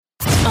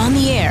on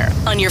the air,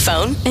 on your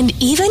phone, and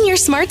even your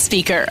smart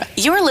speaker.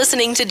 You're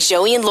listening to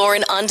Joey and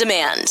Lauren On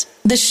Demand.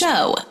 The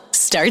show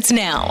starts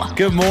now.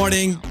 Good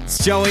morning.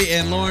 It's Joey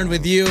and Lauren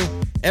with you.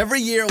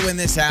 Every year when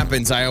this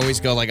happens, I always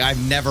go like,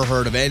 I've never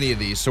heard of any of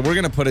these. So we're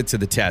going to put it to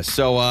the test.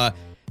 So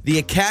the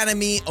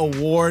Academy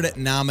Award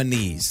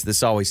nominees.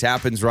 This always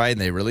happens, right? And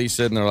they release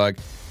it and they're like,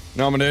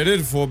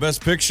 nominated for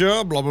Best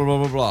Picture, blah, blah, blah,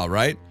 blah, blah,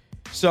 right?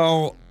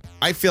 So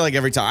I feel like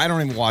every time, I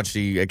don't even watch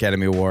the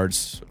Academy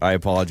Awards. I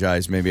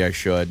apologize. Maybe I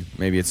should.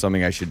 Maybe it's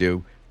something I should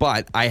do.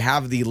 But I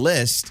have the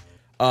list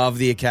of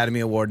the Academy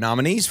Award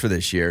nominees for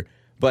this year.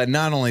 But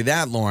not only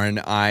that, Lauren,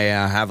 I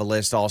have a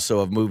list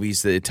also of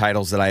movies, the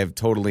titles that I have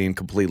totally and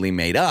completely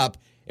made up.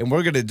 And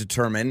we're going to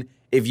determine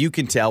if you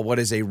can tell what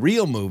is a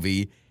real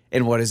movie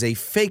and what is a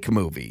fake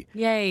movie.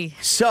 Yay.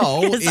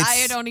 So because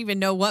I don't even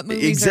know what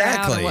movies are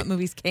out or what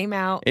movies came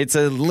out. It's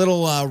a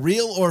little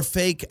real or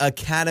fake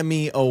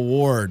Academy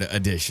Award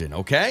edition,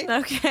 okay?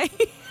 Okay.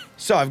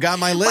 So I've got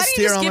my list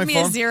here on my phone. Why don't you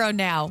just give me a zero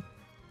now?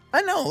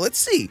 I know. Let's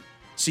see.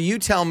 So you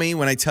tell me,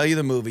 when I tell you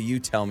the movie, you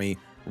tell me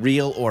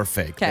real or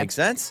fake. Okay. Make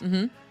sense?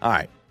 Mm-hmm. All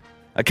right.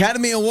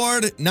 Academy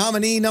Award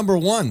nominee number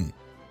 1,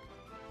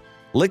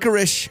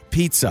 Licorice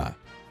Pizza.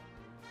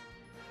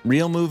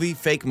 Real movie,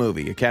 fake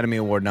movie, Academy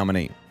Award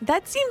nominee.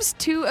 That seems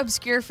too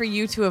obscure for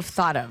you to have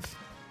thought of.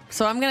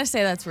 So I'm going to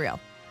say that's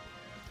real.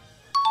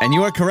 And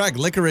you are correct.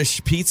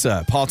 Licorice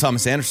Pizza, Paul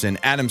Thomas Anderson,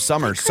 Adam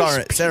Summers,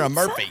 Sarah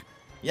Murphy.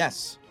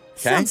 Yes.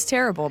 Okay. Sounds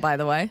terrible, by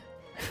the way.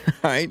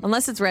 All right.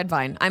 Unless it's Red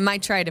Vine. I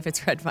might try it if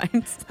it's Red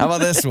Vines. How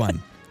about this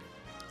one?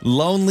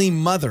 Lonely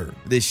Mother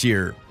this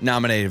year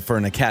nominated for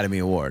an Academy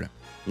Award.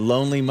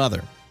 Lonely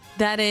Mother.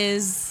 That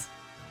is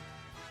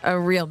a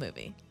real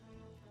movie.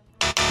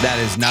 That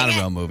is not a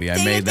real movie.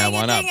 I made that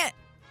one up.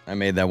 I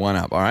made that one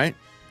up. All right.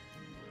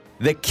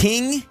 The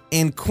King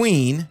and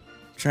Queen.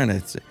 I'm trying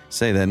to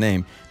say that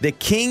name. The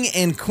King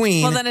and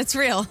Queen. Well, then it's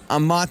real.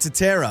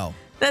 Amatotero.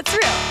 That's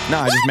real. No,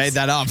 I just made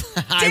that up.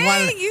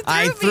 You threw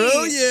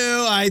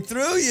I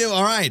threw you.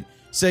 All right.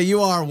 So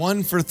you are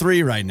 1 for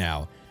 3 right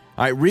now.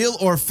 All right. Real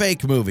or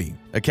fake movie?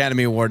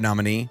 Academy Award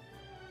nominee.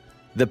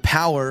 The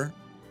Power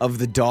of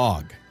the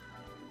Dog.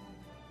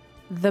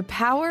 The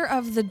Power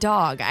of the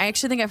Dog. I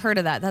actually think I've heard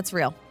of that. That's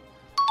real.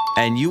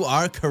 And you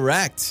are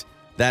correct.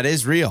 That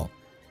is real.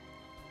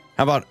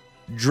 How about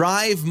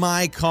Drive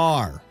My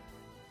Car?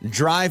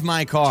 Drive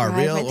My Car,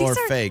 real or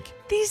fake?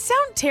 These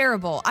sound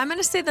terrible. I'm going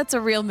to say that's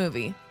a real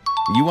movie.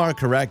 You are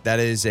correct. That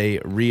is a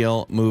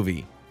real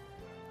movie.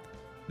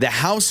 The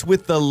House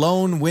with the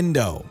Lone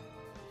Window.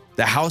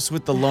 The House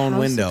with the Lone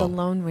Window. The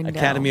Lone Window.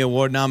 Academy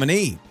Award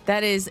nominee.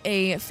 That is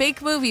a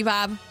fake movie,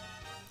 Bob.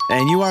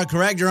 And you are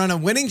correct. You're on a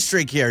winning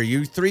streak here.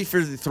 You 3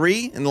 for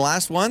 3 in the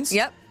last ones?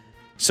 Yep.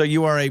 So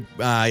you are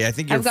I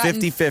think you're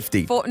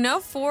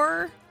 50-50.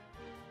 4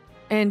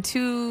 and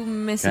 2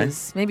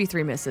 misses. Okay. Maybe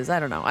 3 misses. I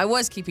don't know. I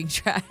was keeping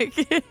track.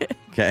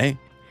 Okay.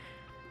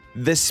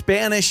 The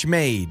Spanish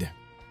Maid.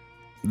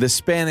 The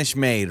Spanish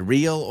Maid.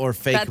 Real or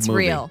fake movie? That's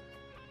real.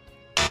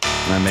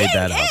 I made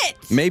that up.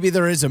 Maybe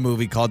there is a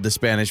movie called The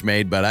Spanish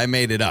Maid, but I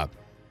made it up.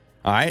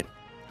 All right.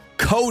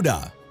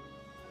 Coda.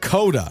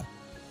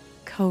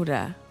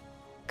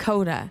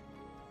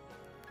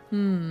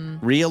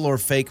 Real or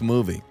fake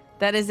movie?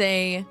 That is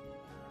a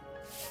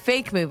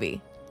fake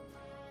movie.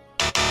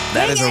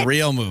 That is a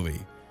real movie.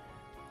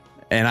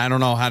 And I don't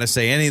know how to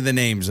say any of the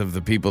names of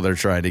the people they're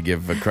trying to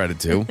give credit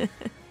to.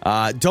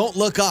 Don't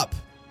Look Up.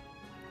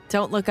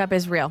 Don't Look Up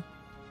is real.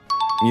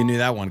 You knew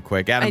that one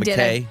quick. Adam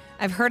McKay.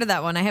 I've heard of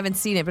that one. I haven't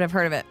seen it, but I've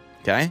heard of it.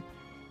 Okay.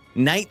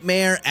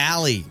 Nightmare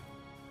Alley.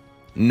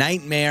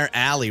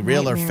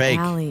 Real or fake?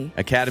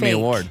 Academy fake.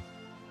 Award.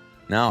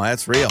 No,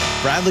 that's real.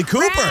 Bradley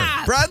Cooper.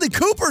 Crap. Bradley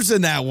Cooper's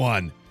in that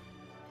one.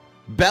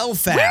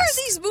 Belfast. Where are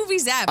these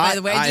movies at, by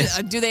the way?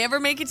 Do they ever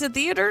make it to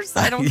theaters?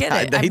 I don't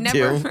get it. I've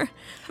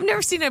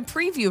never seen a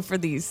preview for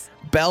these.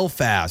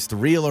 Belfast.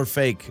 Real or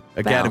fake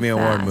Academy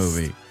Award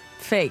movie?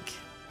 Fake.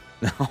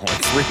 No,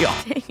 it's real.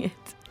 Dang it.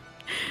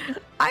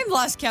 I've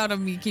lost count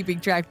of me keeping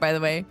track, by the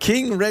way.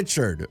 King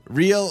Richard.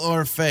 Real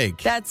or fake?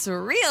 That's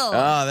real.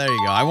 Oh, there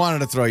you go. I wanted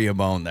to throw you a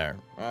bone there.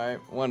 All right.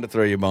 Wanted to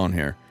throw you a bone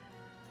here.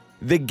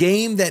 The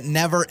Game That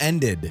Never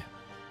Ended.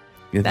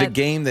 The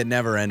Game That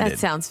Never Ended. That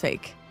sounds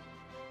fake.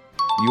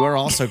 You are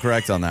also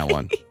correct on that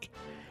one.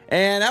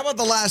 And how about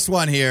the last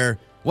one here?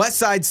 West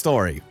Side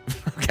Story.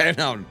 Okay,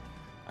 no.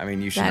 I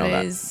mean, you should know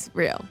that. That is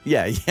real.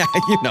 Yeah, you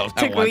know that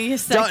Took one. me a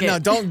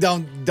second.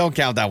 Don't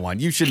count that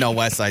one. You should know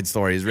West Side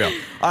Story is real.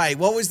 All right,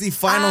 what was the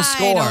final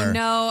score? I don't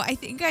know. I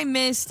think I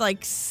missed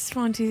like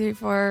 1, 2, 3,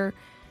 4,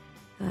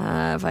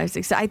 5,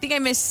 6. I think I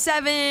missed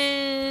 7,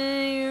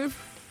 and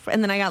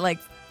then I got like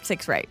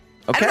 6 right.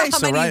 Okay,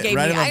 so right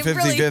about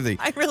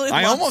 50-50.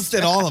 I almost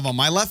did all of them.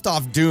 I left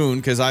off Dune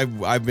because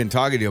I've been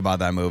talking to you about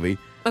that movie.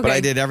 Okay. But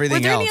I did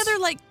everything else. Were there any other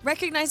like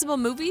recognizable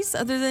movies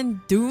other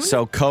than Dune?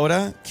 So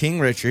Coda,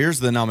 King Richard. Here's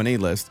the nominee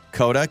list.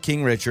 Coda,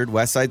 King Richard,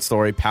 West Side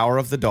Story, Power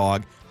of the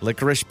Dog,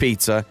 Licorice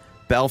Pizza,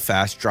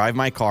 Belfast, Drive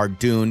My Car,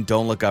 Dune,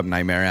 Don't Look Up,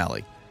 Nightmare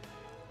Alley.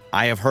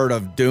 I have heard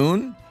of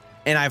Dune.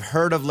 And I've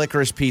heard of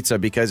Licorice Pizza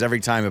because every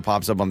time it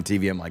pops up on the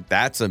TV, I'm like,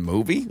 that's a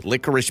movie?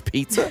 Licorice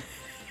Pizza?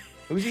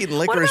 Who's eating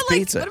licorice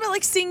pizza? What about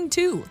like Sing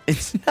 2?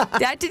 It's not.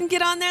 That didn't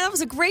get on there. That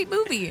was a great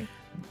movie.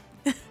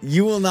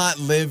 You will not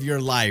live your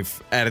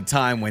life at a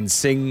time when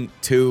Sing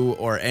 2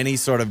 or any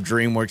sort of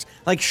DreamWorks,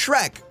 like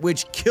Shrek,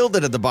 which killed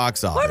it at the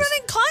box office. What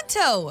about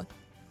Encanto?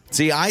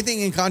 See, I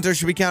think Encanto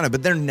should be counted,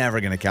 but they're never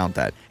going to count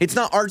that. It's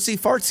not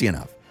artsy-fartsy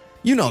enough.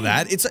 You know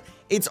that.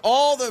 It's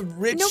all the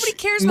rich Nobody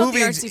cares about the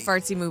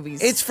artsy-fartsy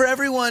movies. It's for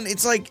everyone.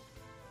 It's like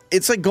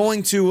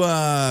going to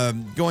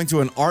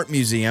an art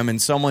museum and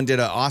someone did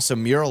an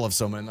awesome mural of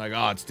someone and like,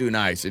 oh, it's too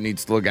nice. It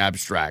needs to look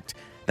abstract.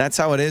 That's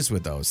how it is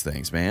with those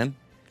things, man.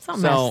 It's all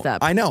messed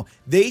up. I know.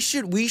 We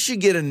should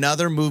get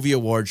another movie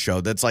award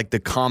show that's like the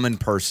common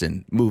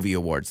person movie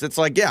awards. That's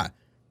like, yeah,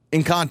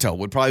 Encanto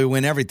would probably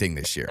win everything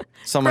this year.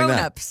 Something like that.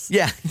 Grown-ups.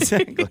 Yeah,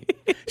 exactly.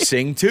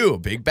 Sing 2,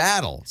 Big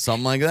Battle,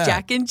 something like that.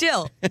 Jack and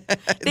Jill.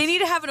 They need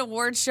to have an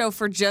award show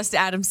for just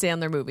Adam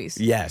Sandler movies.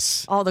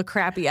 Yes. All the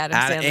crappy Adam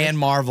Sandler. And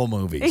Marvel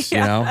movies, you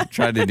know?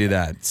 Try to do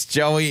that. It's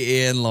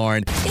Joey and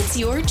Lauren. It's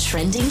your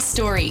trending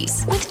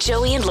stories with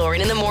Joey and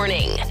Lauren in the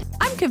morning.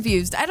 I'm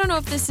confused. I don't know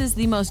if this is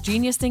the most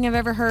genius thing I've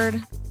ever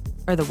heard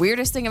or the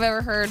weirdest thing I've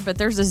ever heard, but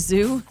there's a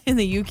zoo in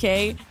the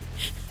UK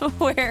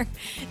where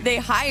they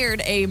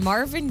hired a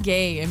Marvin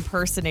Gaye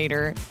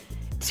impersonator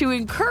to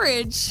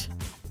encourage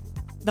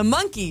the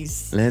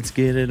monkeys. Let's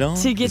get it on.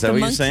 To get the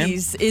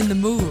monkeys in the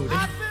mood.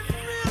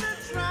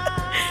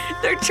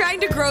 They're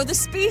trying to grow the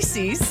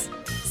species,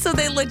 so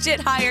they legit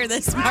hire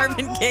this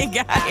Marvin Gaye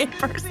guy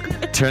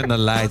impersonator. Turn the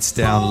lights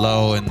down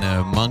low in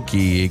the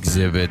monkey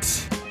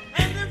exhibit.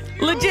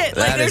 Legit.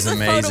 That there's is a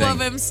amazing. photo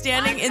of him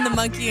standing in the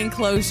monkey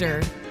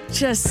enclosure,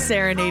 just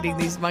serenading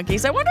these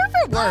monkeys. I wonder if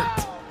it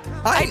worked.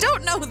 I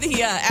don't know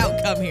the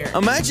outcome here.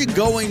 Imagine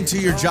going to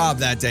your job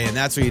that day and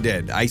that's what you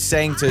did. I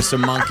sang to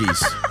some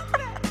monkeys.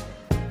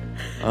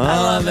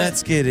 Oh,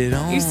 let's get it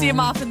on. You see him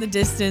off in the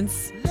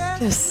distance,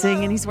 just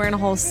singing. He's wearing a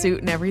whole suit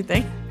and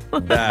everything.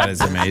 That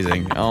is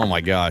amazing. Oh,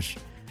 my gosh.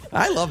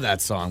 I love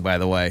that song, by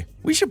the way.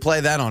 We should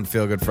play that on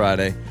Feel Good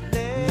Friday.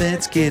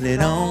 Let's get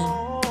it on.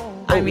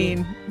 I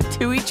mean,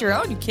 to each your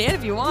own. You can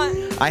if you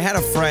want. I had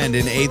a friend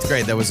in 8th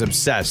grade that was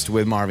obsessed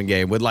with Marvin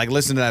Gaye, would like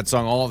listen to that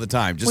song all the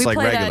time, just like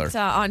regular. We play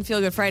that on Feel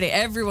Good Friday.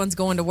 Everyone's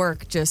going to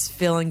work just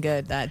feeling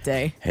good that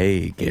day.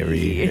 Hey, Gary.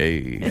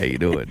 Hey, how you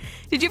doing?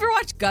 Did you ever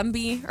watch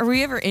Gumby? Are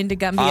we ever into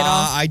Gumby at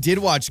all? I did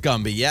watch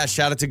Gumby. Yeah,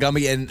 shout out to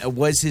Gumby. And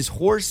was his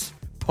horse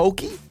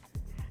Pokey?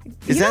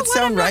 Does that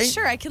sound right? I'm not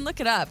sure. I can look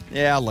it up.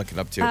 Yeah, I'll look it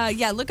up too.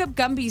 Yeah, look up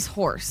Gumby's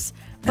horse.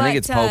 I think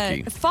it's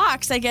Pokey.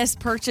 Fox, I guess,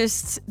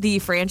 purchased the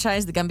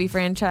franchise, the Gumby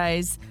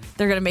franchise.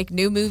 They're going to make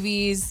new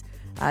movies,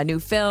 new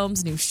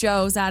films, new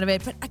shows out of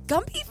it. But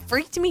Gumby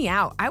freaked me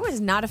out. I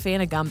was not a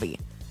fan of Gumby.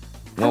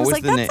 I was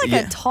like, that's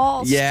like a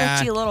tall,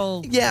 stretchy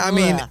little... Yeah, I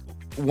mean,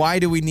 why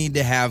do we need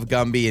to have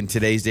Gumby in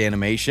today's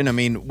animation? I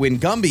mean, when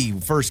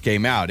Gumby first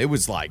came out, it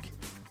was like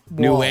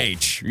new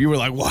age. You were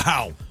like,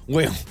 wow,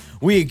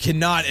 we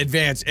cannot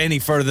advance any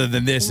further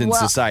than this in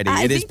society.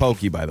 It is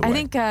Pokey, by the way. I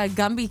think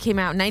Gumby came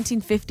out in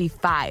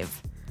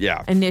 1955.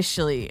 Yeah.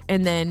 Initially,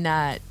 and then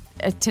to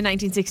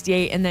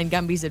 1968, and then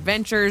Gumby's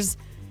Adventures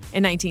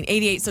in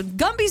 1988. So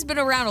Gumby's been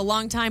around a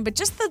long time, but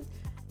just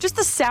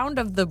the sound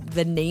of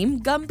the name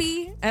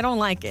Gumby, I don't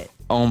like it.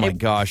 Oh my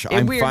gosh,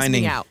 I'm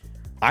finding out.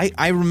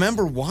 I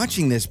remember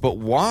watching this, but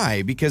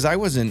why? Because I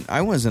wasn't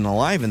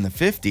alive in the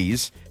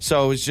 50s,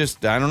 so it's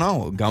just, I don't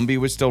know. Gumby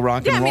was still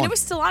rocking and rolling. Yeah, I mean, it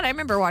was still on. I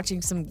remember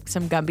watching some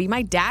Gumby.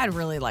 My dad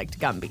really liked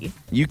Gumby.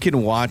 You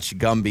can watch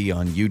Gumby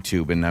on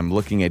YouTube, and I'm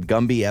looking at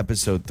Gumby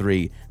episode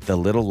 3, The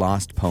Little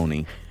Lost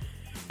Pony.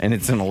 And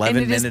it's an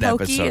 11-minute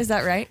episode. Is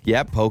that right?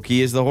 Yeah,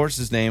 Pokey is the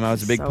horse's name. I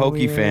was a big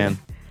Pokey fan.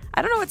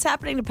 I don't know what's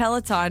happening to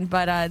Peloton,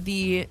 but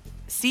the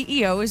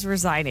CEO is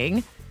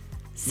resigning.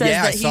 Says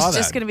that he's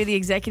just going to be the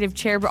executive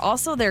chair, but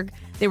also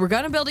they were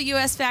going to build a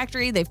U.S.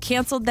 factory. They've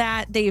canceled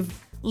that. They've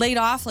laid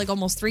off like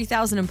almost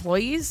 3,000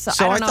 employees. So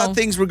I don't know. Thought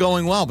things were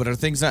going well, but are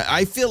things not?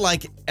 I feel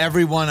like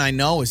everyone I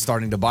know is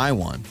starting to buy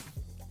one.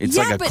 It's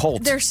like a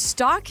cult. Their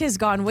stock has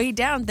gone way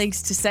down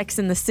thanks to Sex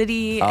and the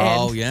City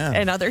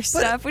and other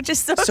stuff, which is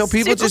so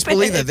people just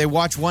believe that. They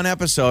watch one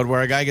episode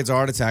where a guy gets a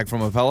heart attack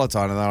from a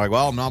Peloton, and they're like,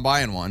 well, I'm not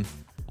buying one.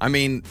 I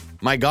mean,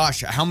 my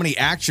gosh, how many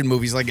action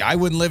movies? Like, I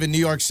wouldn't live in New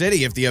York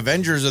City if the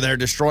Avengers are there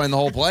destroying the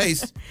whole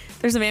place.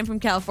 There's a man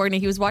from California.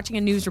 He was watching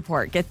a news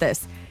report. Get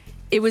this.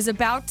 It was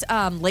about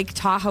Lake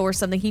Tahoe or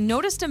something. He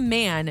noticed a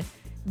man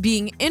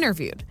being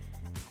interviewed.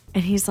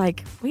 And he's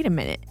like, wait a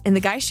minute. And the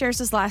guy shares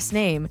his last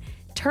name.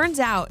 Turns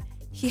out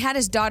he had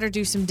his daughter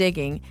do some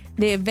digging.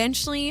 They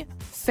eventually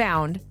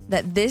found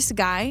that this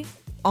guy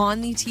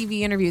on the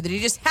TV interview that he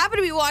just happened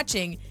to be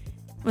watching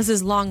was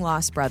his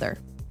long-lost brother.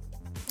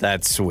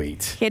 That's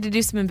sweet. He had to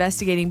do some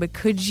investigating, but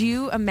could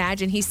you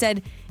imagine? He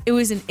said it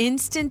was an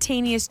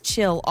instantaneous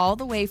chill all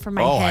the way from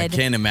my head I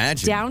can't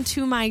imagine. Down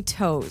to my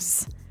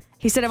toes.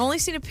 He said, I've only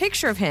seen a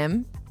picture of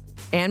him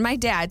and my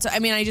dad. So, I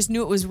mean, I just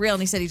knew it was real.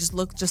 And he said he just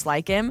looked just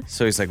like him.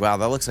 So he's like, wow,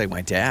 that looks like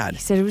my dad.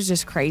 He said it was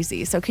just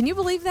crazy. So can you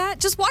believe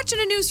that? Just watching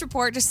a news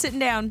report, just sitting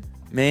down.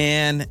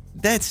 Man,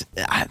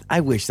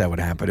 I wish that would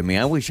happen to me.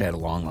 I wish I had a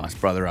long-lost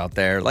brother out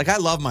there. Like, I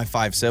love my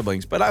 5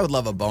 siblings, but I would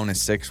love a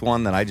bonus 6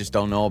 one that I just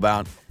don't know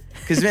about.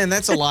 Because, man,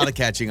 that's a lot of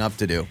catching up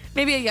to do.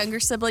 Maybe a younger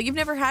sibling. You've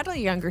never had a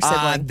younger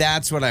sibling.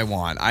 That's what I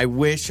want. I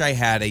wish I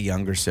had a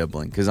younger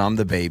sibling because I'm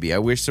the baby. I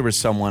wish there was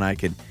someone I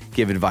could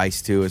give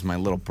advice to as my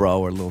little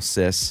bro or little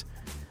sis.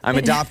 I'm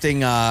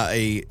adopting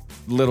a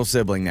little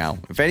sibling now.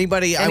 If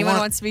anyone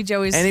wants to be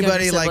Joey's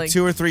anybody younger like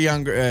sibling. 2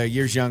 or 3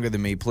 years younger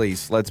than me,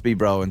 please let's be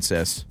bro and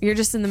sis. You're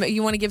just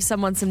you want to give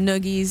someone some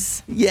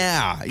noogies.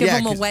 Yeah, Give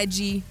them a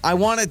wedgie. I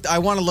want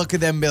to look at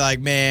them and be like,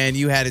 man,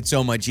 you had it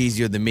so much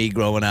easier than me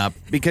growing up,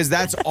 because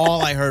that's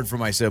all I heard from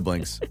my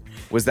siblings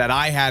was that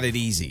I had it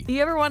easy. Do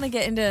you ever want to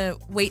get into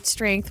weight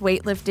strength,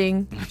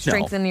 weightlifting,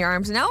 strengthening your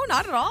arms? No,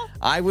 not at all.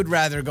 I would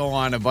rather go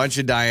on a bunch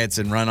of diets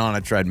and run on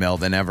a treadmill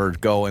than ever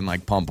go and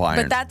like pump iron.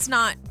 But that's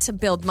not to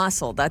build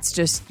muscle. That's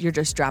just you're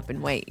just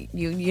dropping weight.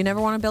 You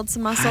never want to build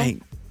some muscle.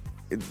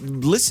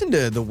 Listen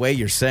to the way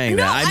you're saying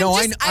that. I know.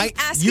 I'm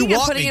asking you and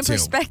want putting me in to.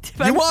 perspective.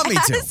 You I'm want me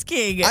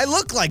asking. to. I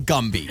look like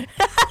Gumby.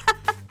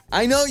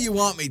 I know you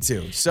want me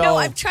to. So No,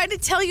 I'm trying to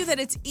tell you that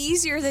it's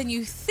easier than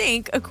you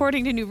think.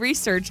 According to new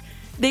research,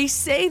 they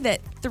say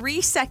that 3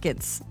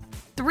 seconds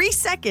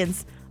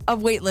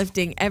of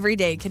weightlifting every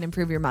day can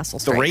improve your muscle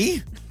strength.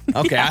 3?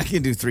 Okay, I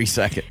can do 3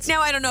 seconds.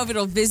 Now, I don't know if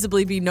it'll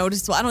visibly be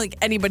noticeable. I don't think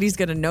anybody's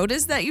going to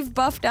notice that you've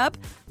buffed up,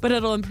 but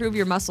it'll improve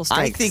your muscle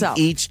strength. I think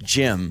each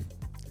gym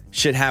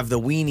should have the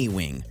weenie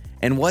wing.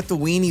 And what the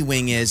weenie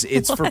wing is,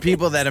 it's for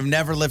people that have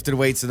never lifted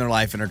weights in their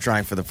life and are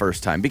trying for the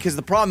first time. Because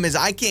the problem is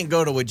I can't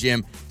go to a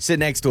gym, sit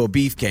next to a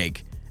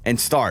beefcake, and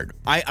start.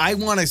 I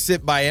want to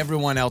sit by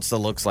everyone else that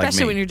looks like me.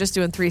 Especially when you're just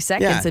doing 3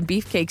 seconds and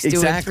beefcake's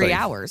doing 3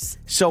 hours.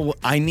 So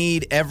I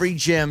need every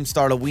gym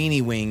start a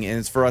weenie wing, and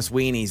it's for us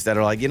weenies that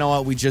are like, you know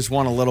what, we just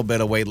want a little bit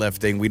of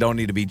weightlifting. We don't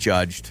need to be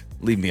judged.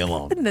 Leave me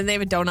alone. And then they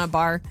have a donut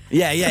bar.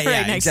 Yeah,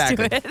 right next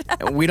exactly. to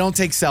it. We don't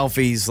take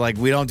selfies. Like,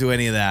 we don't do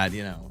any of that,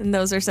 you know. And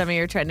those are some of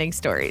your trending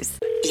stories.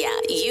 Yeah,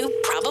 you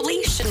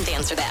probably shouldn't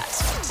answer that.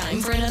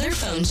 Time for another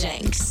phone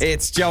Jenks.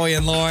 It's Joey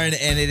and Lauren,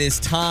 and it is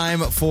time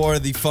for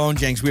the phone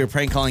Jenks. We are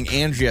prank calling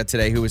Andrea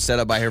today, who was set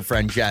up by her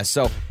friend Jess.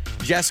 So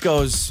Jess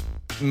goes,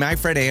 my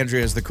friend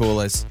Andrea is the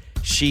coolest.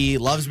 She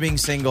loves being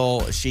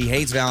single. She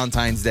hates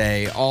Valentine's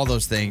Day, all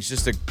those things.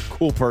 Just a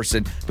cool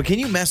person. But can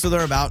you mess with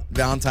her about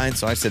Valentine's?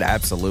 So I said,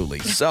 absolutely.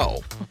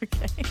 So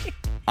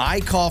I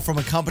call from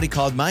a company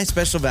called My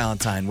Special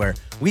Valentine, where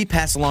we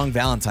pass along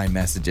Valentine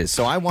messages.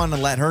 So I want to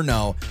let her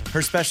know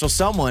her special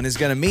someone is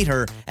going to meet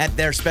her at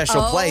their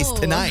special place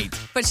tonight.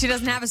 But she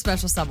doesn't have a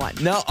special someone.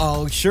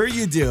 No, sure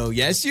you do.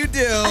 Yes, you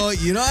do.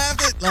 You don't have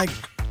to,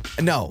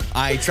 no,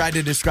 I tried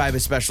to describe a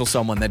special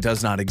someone that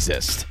does not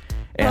exist.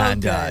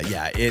 And,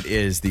 it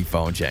is the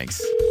phone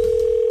Jenks.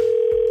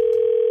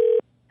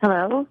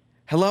 Hello?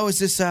 Hello, is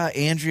this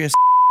Andrea?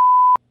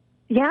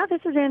 Yeah,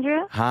 this is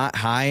Andrea.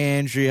 Hi,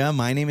 Andrea.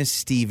 My name is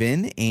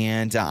Steven,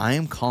 and I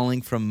am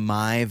calling from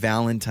My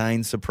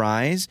Valentine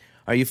Surprise.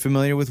 Are you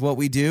familiar with what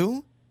we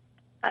do?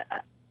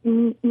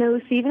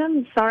 No, Steven,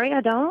 I'm sorry, I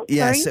don't.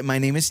 Yes, Sorry. my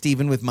name is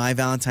Steven with My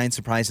Valentine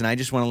Surprise, and I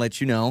just want to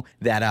let you know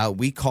that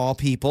we call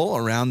people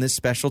around this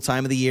special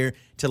time of the year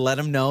to let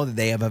them know that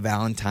they have a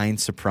Valentine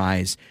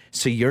surprise.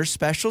 So your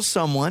special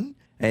someone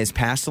has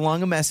passed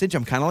along a message.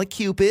 I'm kind of like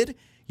Cupid.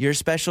 Your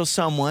special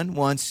someone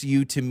wants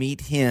you to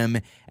meet him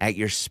at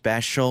your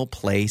special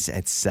place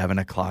at 7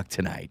 o'clock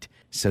tonight.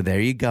 So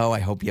there you go. I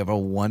hope you have a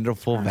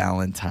wonderful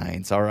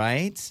Valentine's, all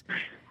right?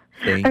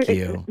 Thank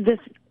you. This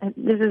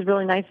is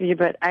really nice of you,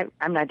 but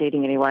I'm not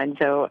dating anyone,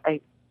 so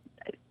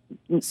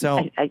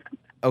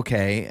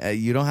Okay,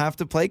 you don't have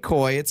to play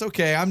coy. It's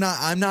okay. I'm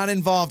not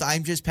involved.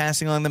 I'm just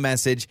passing on the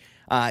message.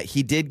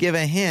 He did give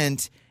a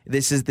hint.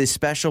 This is the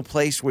special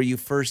place where you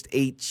first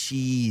ate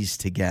cheese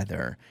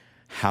together.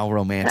 How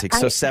romantic.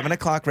 So 7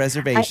 o'clock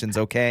reservations,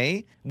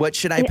 okay? What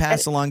should I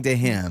pass along to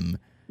him?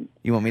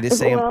 You want me to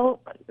say? Well,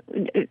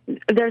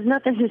 there's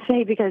nothing to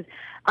say because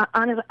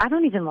honestly, I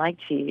don't even like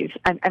cheese.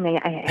 I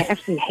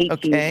actually hate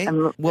cheese.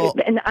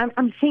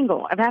 I'm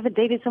single. I haven't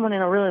dated someone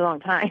in a really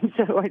long time,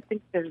 so I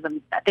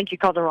think you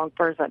called the wrong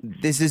person.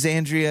 This is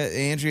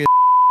Andrea,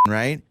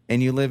 right?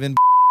 And you live in.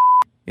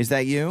 Is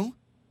that you?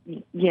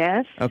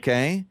 Yes.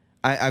 Okay.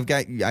 I've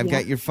got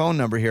your phone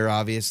number here.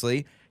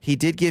 Obviously, he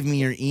did give me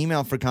your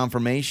email for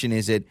confirmation.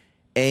 Is it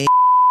 @gmail?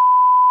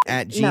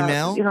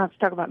 No, you don't have to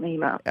talk about my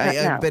email.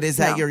 But is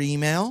that your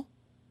email?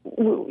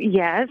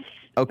 Yes.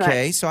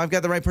 Okay, so I've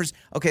got the right person.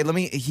 Okay,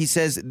 he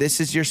says this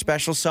is your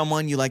special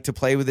someone. You like to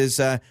play with his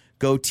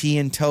goatee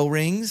and toe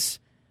rings.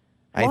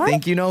 What? I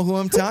think you know who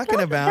I'm talking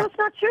about. That's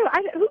not true.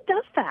 Who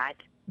does that?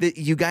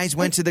 You guys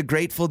went to the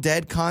Grateful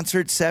Dead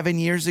concert 7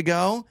 years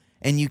ago,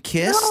 and you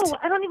kissed? No,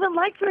 I don't even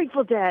like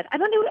Grateful Dead. I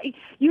don't know.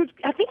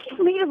 I think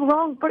you've made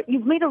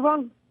a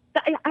wrong.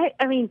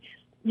 I mean,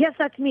 yes,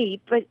 that's me.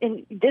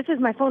 And this is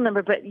my phone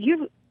number. But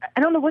I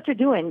don't know what you're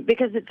doing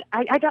because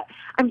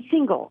I'm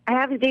single. I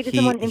haven't dated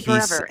someone in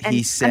forever, and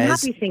I'm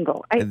happy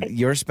single.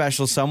 Your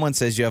special someone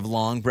says you have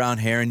long brown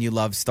hair and you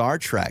love Star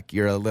Trek.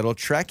 You're a little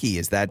Trekkie.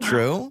 Is that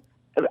true?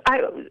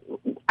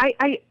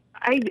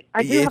 I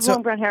do have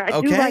long brown hair.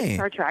 I do like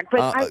Star Trek,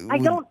 but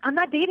I'm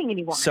not dating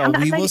anyone. So I've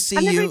never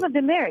even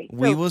been married.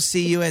 We will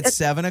see you at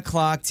 7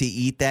 o'clock to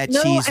eat that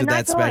No, cheese I'm with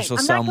that not going. special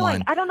I'm not someone.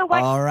 going. I don't know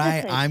why. All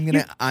right,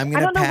 Listen, I'm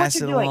gonna pass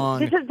it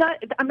along. This is not.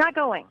 I'm not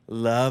going.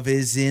 Love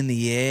is in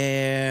the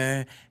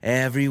air,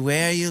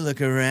 everywhere you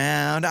look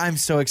around. I'm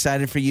so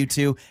excited for you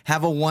two.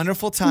 Have a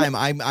wonderful time.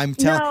 I'm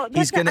telling.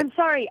 I'm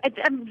sorry.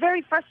 I'm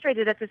very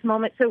frustrated at this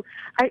moment. So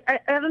I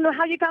don't know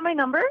how you got my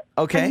number.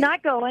 Okay. I'm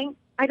not going.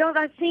 I'm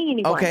not seeing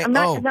anyone. Okay. I'm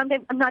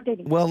not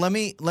dating. Well, let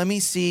me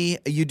see.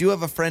 You do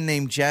have a friend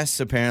named Jess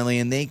apparently,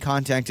 and they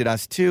contacted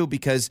us too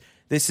because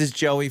this is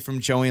Joey from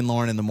Joey and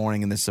Lauren in the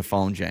morning, and this is a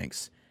phone,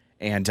 Jenks.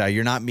 And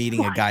you're not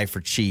meeting a guy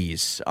for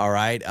cheese. All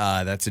right,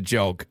 that's a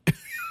joke.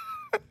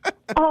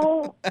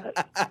 Oh.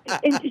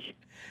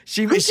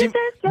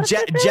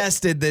 Jess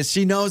did this.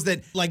 She knows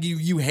that like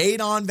you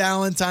hate on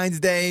Valentine's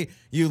Day.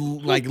 You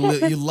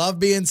love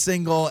being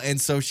single,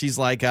 and so she's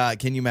like,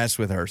 "Can you mess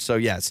with her?" So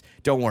yes,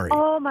 don't worry.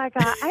 Oh my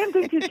God, I am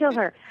going to kill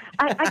her.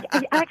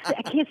 I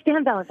can't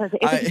stand Valentine's Day.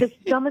 It's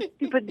the dumbest,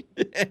 stupid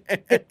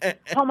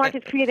Hallmark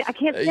has created. I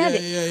can't stand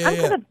it. I'm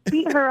going to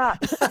beat her up.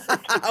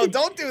 Oh,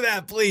 don't do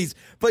that, please.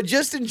 But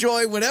just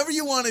enjoy whatever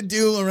you want to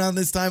do around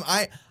this time.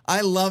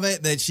 I love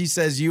it that she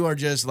says you are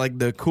just like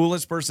the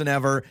coolest person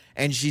ever,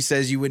 and she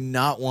says you would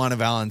not want a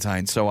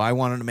Valentine. So I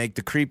wanted to make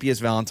the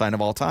creepiest Valentine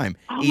of all time.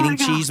 Eating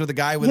cheese with a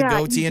guy with a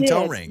goatee and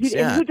toe rings.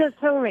 And who does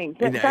toe rings?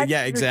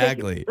 Yeah,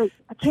 exactly.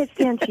 I can't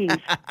stand cheese.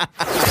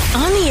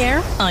 On the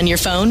air, on your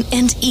phone,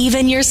 and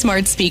even your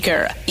smart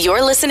speaker.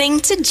 You're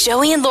listening to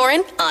Joey and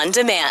Lauren On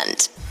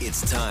Demand.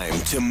 It's time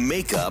to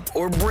make up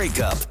or break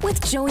up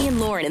with Joey and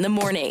Lauren in the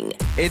morning.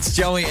 It's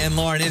Joey and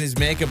Lauren. It is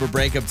makeup or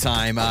breakup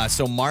time.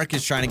 So Mark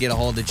is trying to get a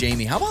hold of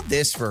Jamie. How about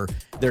this for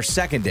their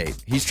second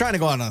date? He's trying to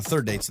go out on a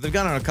third date, so they've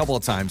gone on a couple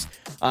of times.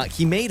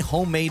 He made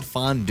homemade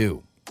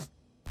fondue,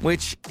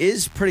 which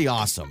is pretty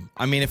awesome.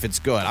 I mean, if it's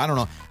good. I don't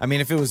know. I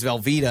mean, if it was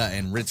Velveeta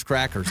and Ritz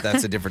crackers,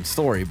 that's a different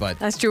story. But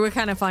that's true. What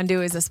kind of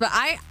fondue is this? But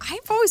I've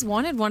always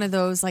wanted one of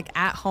those like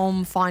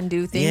at-home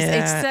fondue things.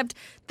 Yeah. Except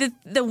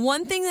the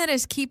one thing that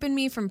is keeping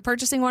me from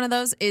purchasing one of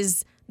those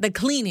is the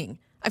cleaning.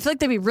 I feel like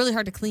they'd be really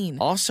hard to clean.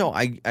 Also,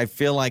 I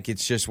feel like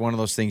it's just one of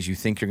those things you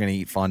think you're going to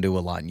eat fondue a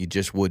lot and you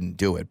just wouldn't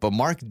do it. But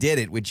Mark did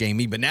it with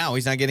Jamie, but now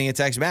he's not getting a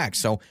text back.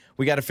 So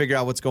we got to figure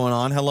out what's going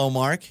on. Hello,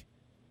 Mark.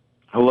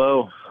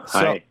 Hello.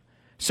 Hi.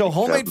 So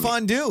homemade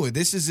fondue. Is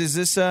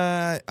this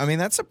I mean,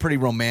 that's a pretty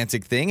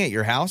romantic thing at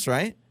your house,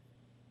 right?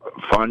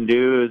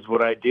 Fondue is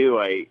what I do.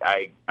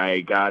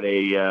 I got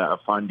a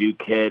fondue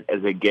kit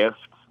as a gift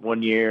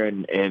one year,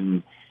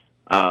 and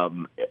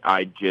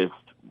I just,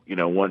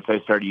 once I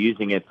started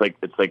using it,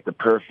 it's like the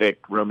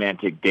perfect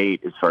romantic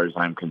date as far as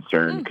I'm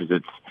concerned, because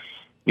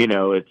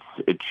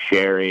it's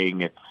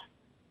sharing.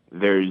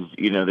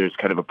 There's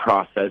kind of a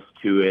process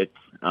to it.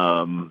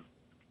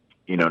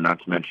 Not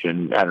to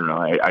mention, I don't know,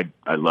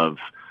 I love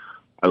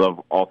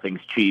all things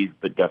cheese,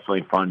 but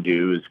definitely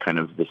fondue is kind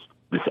of this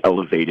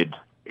elevated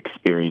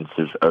experience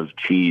of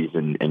cheese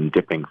and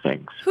dipping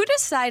things. Who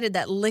decided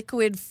that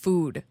liquid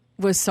food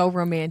was so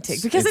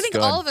romantic? Because I think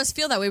good. all of us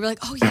feel that way. We're like,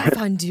 oh yeah,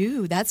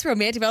 fondue, that's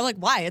romantic. But I'm like,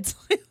 why?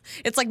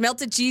 It's like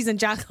melted cheese and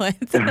chocolate.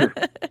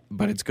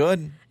 But it's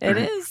good. It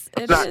is.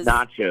 It's not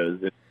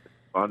nachos. It's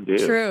fondue.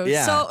 True.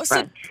 Yeah.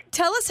 So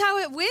tell us how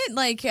it went.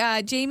 Like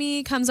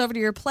Jamie comes over to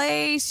your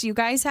place. You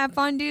guys have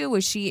fondue.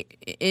 Was she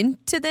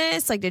into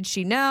this? Like, did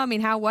she know? I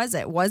mean, how was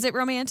it? Was it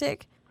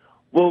romantic?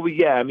 Well, we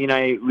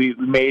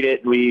made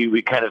it.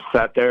 We kind of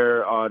sat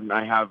there on.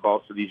 I have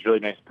also these really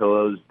nice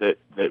pillows that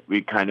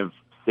we kind of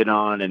sit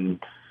on, and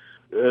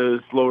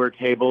slower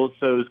tables.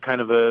 So it was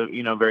kind of a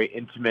very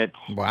intimate.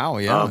 Wow.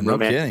 Yeah. No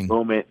romantic kidding.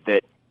 moment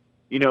that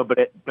But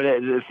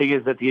the thing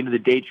is, at the end of the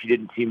date, she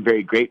didn't seem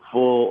very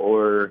grateful,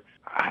 or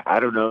I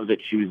don't know that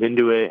she was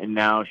into it, and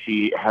now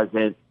she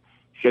hasn't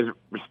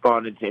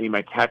responded to any of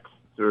my texts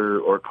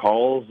or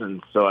calls,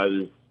 and so I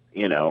was,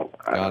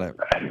 Got it.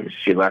 Is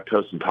she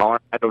lactose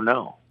intolerant? I don't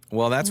know.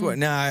 Well, that's what.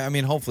 No, I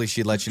mean, hopefully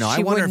she'd let you know.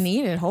 She I wonder wouldn't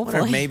eat it.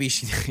 Hopefully, maybe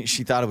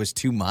she thought it was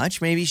too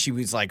much. Maybe she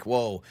was like,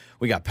 "Whoa,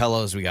 we got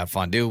pillows, we got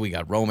fondue, we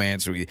got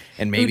romance,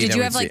 and maybe." Did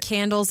you have like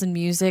candles and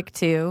music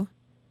too?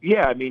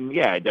 Yeah, I mean,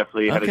 I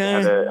definitely had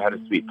a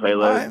sweet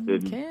playlist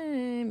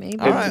and maybe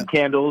some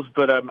candles.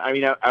 But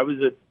I was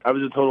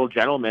a total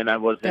gentleman. I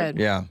wasn't. Good.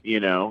 Yeah.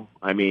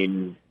 I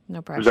mean,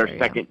 no pressure. it was our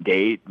second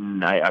date,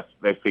 and I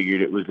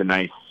figured it was a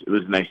nice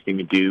thing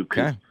to do. 'Cause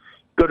Okay.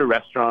 go to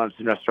restaurants,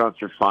 and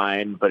restaurants are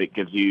fine, but it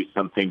gives you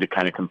something to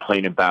kind of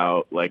complain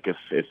about, like if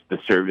the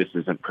service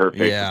isn't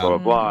perfect, Yeah. blah blah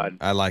blah. And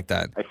I like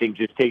that. I think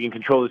just taking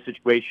control of the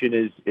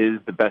situation is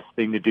the best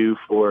thing to do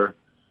for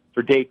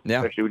dates, Yeah.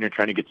 especially when you're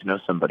trying to get to know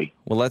somebody.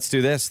 Well, let's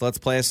do this. Let's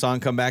play a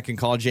song, come back, and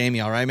call Jamie.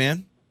 All right,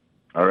 man?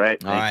 All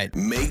right. All right.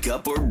 Make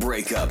up or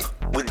break up.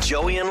 with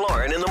Joey and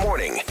Lauren in the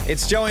morning.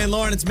 It's Joey and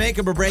Lauren. It's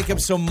Makeup or Breakup.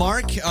 So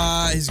Mark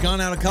has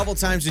gone out a couple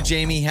times with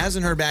Jamie. He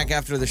hasn't heard back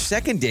after their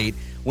second date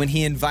when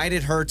he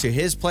invited her to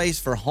his place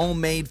for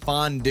homemade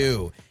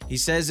fondue. He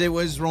says it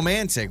was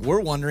romantic. We're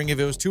wondering if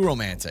it was too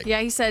romantic.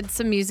 Yeah, he said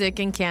some music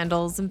and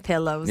candles and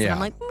pillows. Yeah. And I'm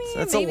like, So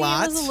that's maybe a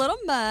lot. it was a little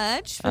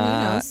much. Who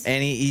knows?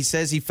 And he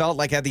says he felt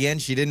like at the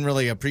end she didn't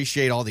really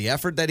appreciate all the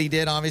effort that he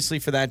did, obviously,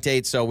 for that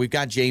date. So we've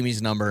got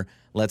Jamie's number.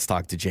 Let's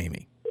talk to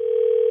Jamie.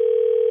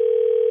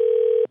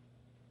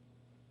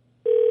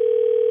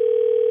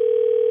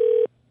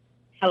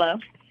 Hello.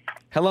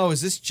 Hello,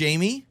 is this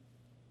Jamie?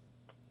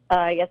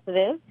 Yes, it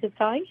is. Who's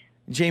calling?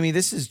 Jamie,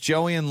 this is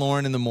Joey and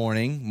Lauren in the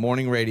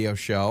morning radio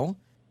show.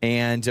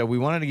 And we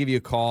wanted to give you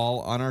a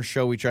call. On our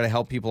show, we try to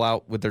help people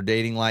out with their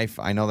dating life.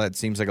 I know that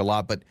seems like a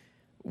lot, but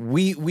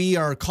we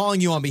are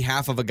calling you on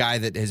behalf of a guy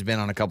that has been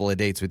on a couple of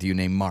dates with you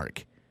named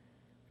Mark.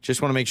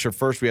 Just want to make sure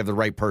first we have the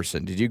right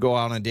person. Did you go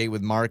out on a date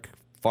with Mark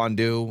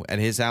Fondue at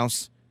his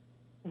house?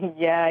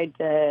 Yeah, I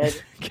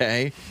did.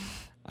 Okay.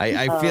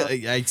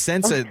 I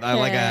sense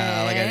like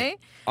a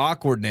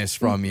awkwardness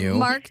from you.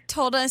 Mark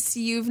told us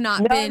you've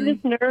not No, been. I'm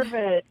just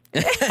nervous.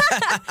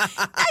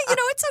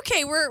 It's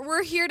okay.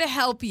 We're here to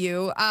help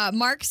you.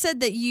 Mark said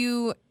that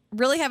you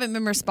really haven't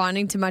been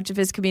responding to much of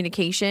his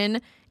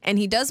communication, and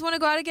he does want to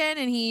go out again,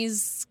 and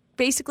he's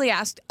basically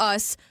asked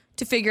us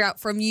to figure out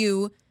from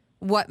you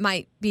what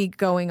might be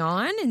going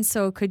on. And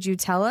so could you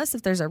tell us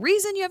if there's a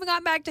reason you haven't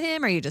gotten back to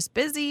him? Are you just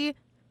busy?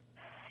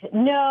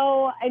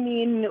 No, I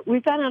mean,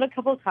 we've gone out a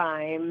couple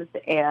times,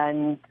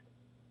 and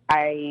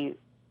I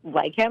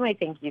like him. I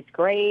think he's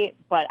great,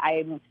 but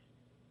I'm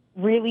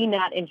really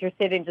not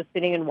interested in just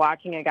sitting and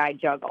watching a guy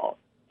juggle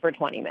for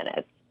 20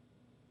 minutes.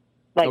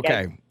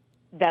 Okay.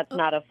 That's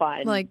not a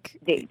fun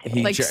date to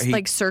me.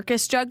 Like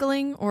circus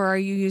juggling, or are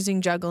you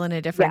using juggle in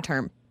a different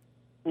term?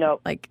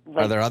 Nope.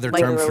 Are there other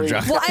terms for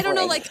juggling? Well, I don't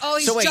know.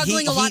 He's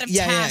juggling a lot of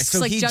tasks. So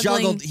like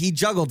he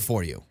juggled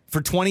for you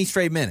for 20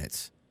 straight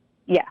minutes.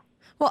 Yeah.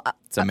 Well,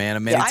 it's a man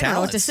of many talents. I don't know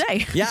what to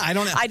say. Yeah, I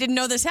don't know. I didn't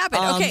know this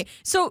happened. Okay,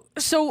 so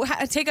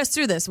take us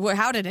through this.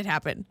 How did it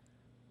happen?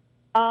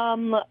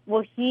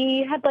 Well,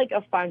 he had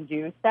a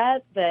fondue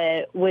set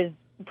that was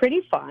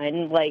pretty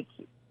fun. I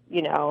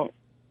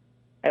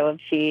love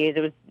cheese. It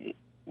was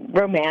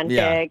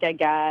romantic, I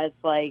guess.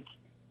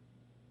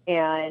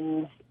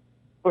 And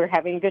we're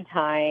having a good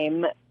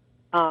time.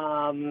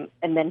 And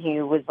then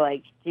he was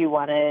like, "Do you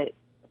want to?"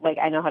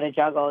 I know how to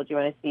juggle. Do you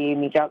want to see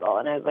me juggle?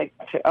 And I was like,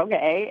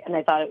 okay. And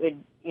I thought it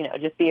would,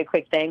 just be a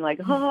quick thing,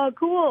 oh,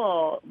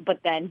 cool. But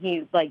then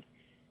he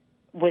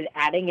was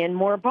adding in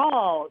more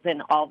balls,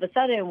 and all of a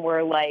sudden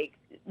we're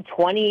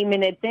 20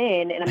 minutes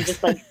in, and I'm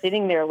just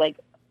sitting there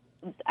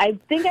I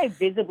think I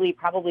visibly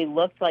probably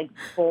looked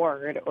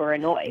bored or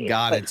annoyed.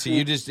 Got it. So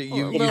you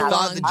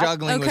thought the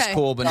juggling was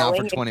cool, but not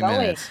for 20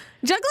 minutes.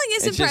 Juggling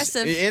is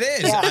impressive. It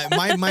is. Yeah.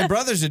 My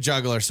brother's a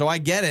juggler, so I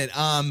get it.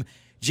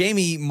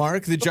 Jamie,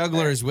 Mark, the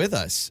juggler, is with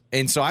us.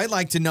 And so I'd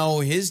like to know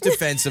his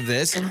defense of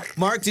this.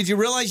 Mark, did you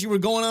realize you were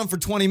going on for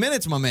 20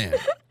 minutes, my man?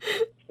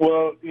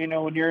 Well,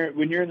 when you're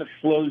in the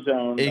flow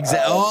zone.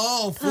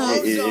 Flow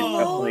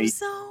zone.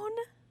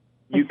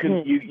 You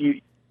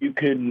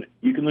can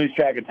lose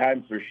track of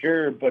time for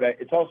sure, but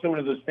it's also one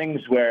of those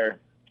things where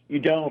you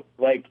don't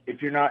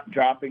if you're not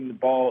dropping the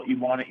ball, you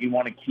want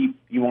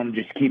to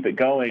just keep it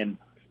going.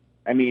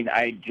 I mean,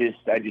 I just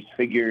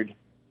figured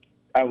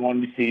I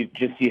wanted to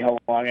see how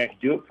long I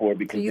could do it for,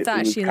 because you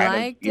thought she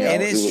liked it.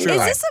 It is true.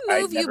 Is this a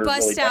move you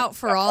bust out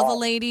for all the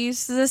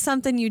ladies? Is this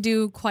something you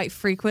do quite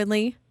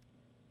frequently?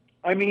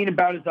 I mean,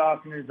 about as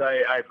often as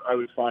I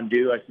would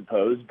fondue, I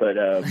suppose. But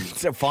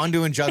it's a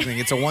fondue and juggling.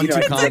 It's a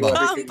 1-2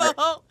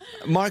 combo.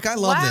 Mark, I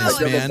love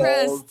this, I'm man.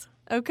 impressed.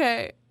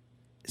 Okay.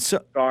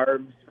 So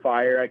carbs,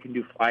 fire. I can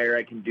do fire.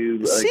 I can do.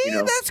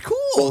 That's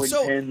cool.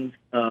 So, pins,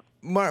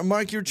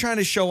 Mark, you're trying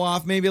to show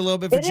off maybe a little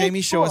bit for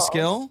Jamie, show a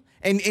skill.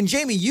 And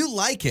Jamie, you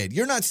like it.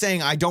 You're not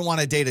saying I don't want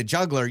to date a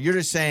juggler. You're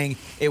just saying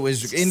it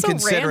was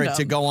inconsiderate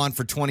to go on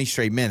for 20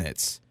 straight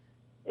minutes.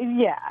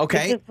 Yeah.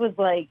 Okay. It just was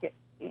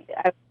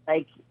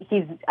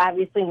he's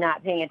obviously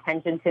not paying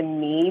attention to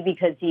me,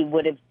 because he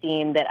would have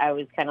seen that I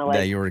was kind of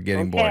that you were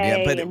getting bored.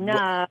 Yeah, but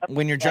enough.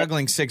 When you're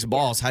juggling 6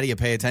 balls, how do you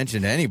pay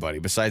attention to anybody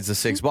besides the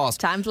 6 balls?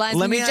 Time flies.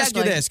 Let me ask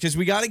juggling. you this, because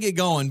we got to get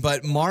going.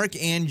 But Mark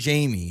and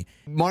Jamie,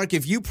 Mark,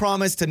 if you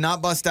promise to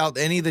not bust out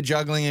any of the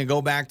juggling and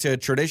go back to a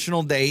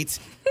traditional date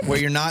where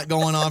you're not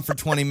going on for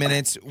 20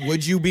 minutes,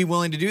 would you be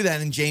willing to do that?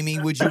 And Jamie,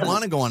 would you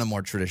want to go on a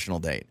more traditional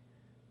date?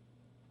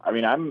 I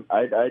mean,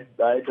 I'd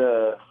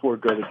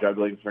forego the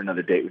juggling for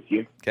another date with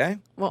you. Okay.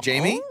 Well,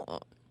 Jamie?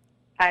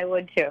 I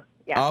would too.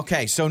 Yeah.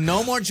 Okay, so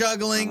no more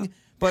juggling.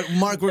 But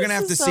Mark, we're gonna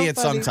have to see it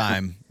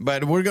sometime.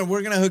 But we're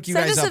gonna hook you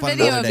guys up on another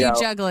day. Send us a video of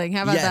you juggling.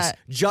 How about that?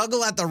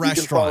 Juggle at the You can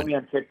follow restaurant. me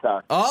on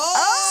TikTok. All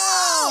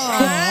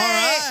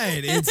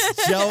right.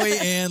 It's Joey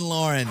and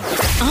Lauren.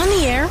 On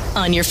the air,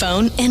 on your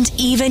phone, and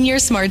even your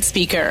smart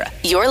speaker.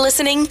 You're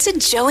listening to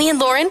Joey and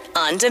Lauren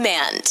On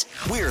Demand.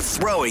 We're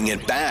throwing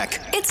it back.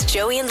 It's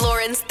Joey and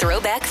Lauren's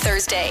Throwback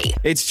Thursday.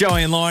 It's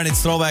Joey and Lauren.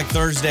 It's Throwback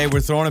Thursday.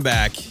 We're throwing it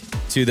back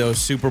to those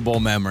Super Bowl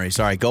memories.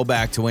 All right, go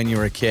back to when you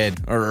were a kid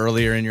or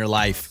earlier in your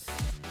life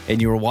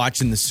and you were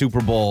watching the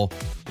Super Bowl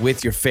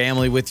with your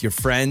family, with your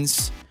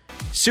friends.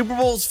 Super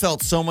Bowls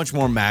felt so much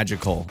more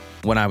magical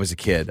when I was a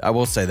kid. I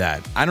will say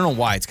that. I don't know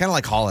why. It's kind of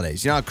like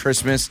holidays. You know how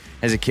Christmas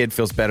as a kid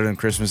feels better than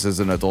Christmas as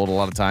an adult a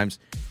lot of times?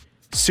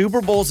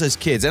 Super Bowls as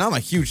kids, and I'm a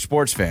huge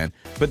sports fan,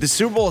 but the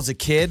Super Bowl as a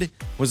kid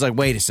was like,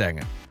 wait a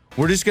second.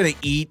 We're just going to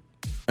eat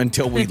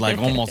until we like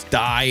almost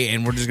die,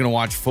 and we're just going to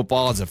watch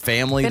football as a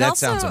family. That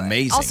sounds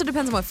amazing. Also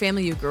depends on what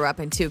family you grew up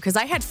in, too, because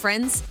I had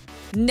friends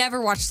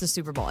never watched the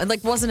Super Bowl. It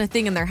like wasn't a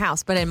thing in their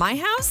house, but in my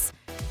house,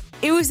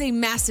 it was a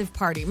massive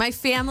party. My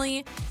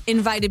family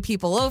invited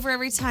people over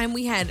every time.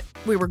 We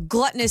were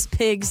gluttonous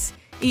pigs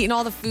eating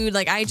all the food.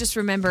 Like, I just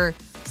remember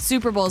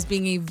Super Bowls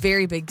being a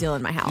very big deal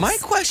in my house. My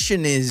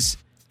question is,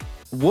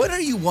 what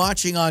are you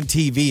watching on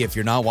TV if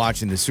you're not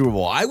watching the Super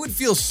Bowl? I would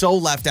feel so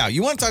left out.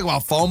 You want to talk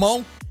about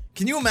FOMO?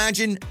 Can you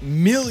imagine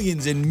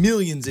millions and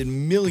millions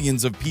and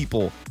millions of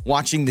people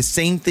watching the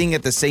same thing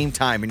at the same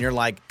time? And you're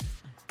like,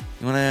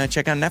 you want to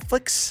check out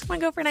Netflix?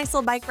 Want to go for a nice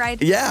little bike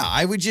ride? Yeah,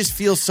 I would just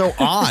feel so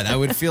odd. I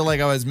would feel like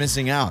I was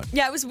missing out.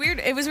 Yeah, it was weird.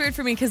 It was weird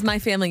for me because my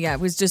family, it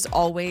was just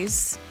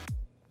always,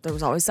 there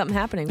was always something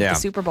happening with the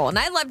Super Bowl. And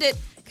I loved it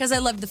because I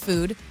loved the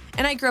food.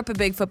 And I grew up a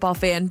big football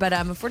fan. But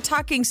if we're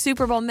talking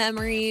Super Bowl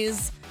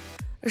memories,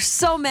 there's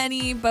so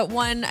many. But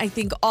one I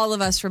think all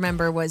of us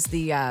remember was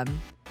the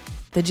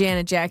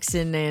Janet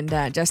Jackson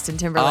and Justin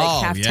Timberlake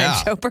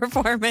halftime show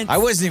performance. I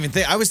wasn't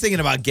even I was thinking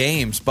about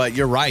games, but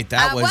you're right.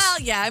 That was... Well,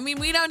 yeah. I mean,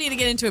 we don't need to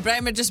get into it, but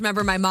I just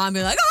remember my mom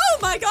being like, oh,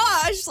 my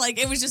gosh. Like,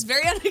 it was just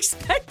very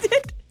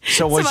unexpected.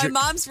 So my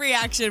mom's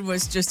reaction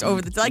was just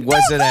over the... Like,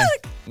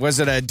 was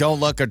it a don't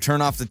look or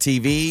turn off the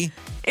TV?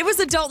 It was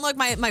a don't look.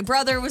 My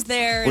brother was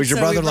there. Was your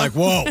brother like,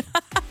 whoa?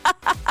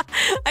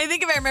 I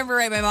think if I remember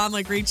right, my mom,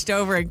 like, reached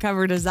over and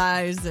covered his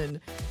eyes, and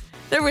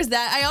there was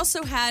that. I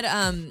also had...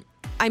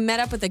 I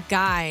met up with a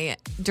guy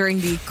during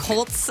the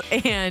Colts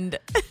and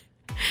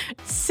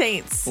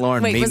Saints.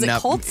 Lauren, wait, was it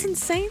Colts and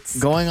Saints?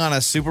 Going on a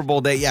Super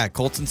Bowl day. Yeah,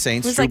 Colts and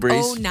Saints. It was Drew like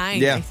Brees.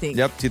 2009, I think.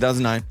 Yep,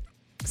 2009.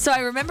 So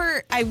I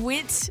remember I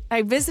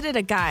visited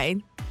a guy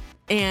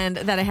and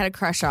that I had a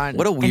crush on.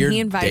 What a weird And he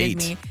invited date.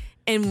 me.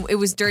 And it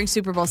was during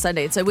Super Bowl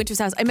Sunday. So I went to his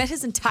house. I met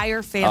his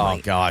entire family.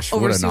 Oh, gosh.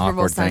 Over What an Super Bowl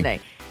awkward Sunday.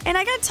 thing. And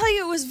I got to tell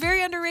you, it was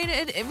very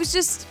underrated. It was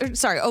just,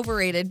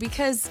 overrated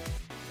because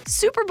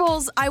Super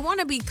Bowls, I want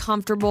to be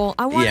comfortable.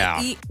 I want to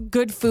eat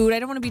good food. I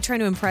don't want to be trying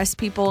to impress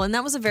people. And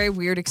that was a very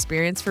weird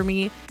experience for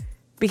me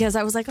because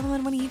I was like, oh, I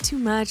don't want to eat too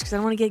much because I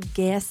don't want to get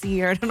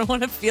gassy or I don't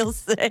want to feel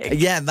sick.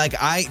 Yeah, like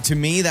to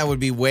me, that would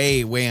be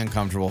way, way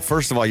uncomfortable.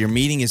 First of all, you're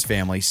meeting his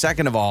family.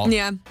 Second of all,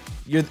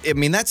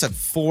 that's a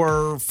 4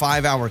 or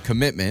 5 hour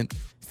commitment.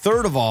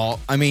 Third of all,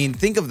 I mean,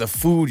 think of the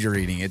food you're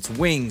eating. It's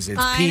wings,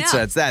 it's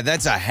pizza, it's that.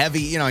 That's a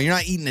heavy, you're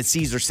not eating a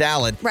Caesar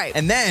salad. Right.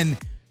 And then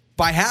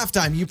by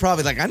halftime, you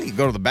probably I need to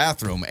go to the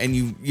bathroom,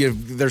 and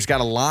there's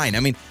got a line. I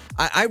mean,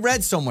 I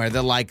read somewhere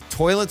that like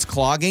toilets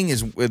clogging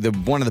is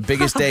one of the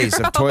biggest days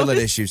of toilet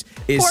issues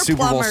is Poor Super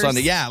Bowl plumbers.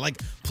 Sunday. Yeah, like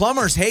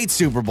plumbers hate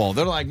Super Bowl.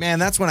 They're like, man,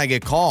 that's when I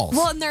get calls.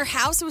 Well, in their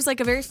house, it was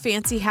like a very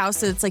fancy house.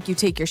 So it's like you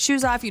take your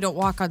shoes off, you don't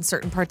walk on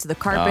certain parts of the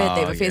carpet.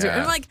 They have a fancy. yeah.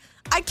 And I'm like,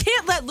 I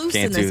can't let loose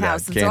Can't in this do that.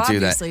 house. And Can't so do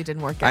that. obviously it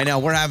didn't work out. I know.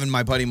 We're having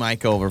my buddy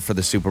Mike over for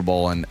the Super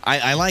Bowl, and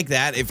I like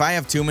that. If I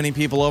have too many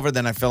people over,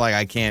 then I feel like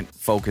I can't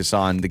focus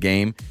on the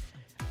game.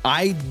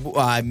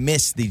 I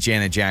miss the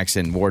Janet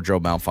Jackson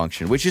wardrobe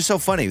malfunction, which is so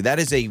funny. That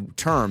is a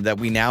term that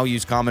we now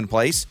use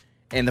commonplace,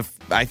 and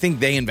I think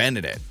they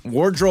invented it.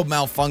 Wardrobe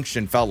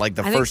malfunction felt like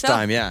the first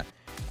time, yeah.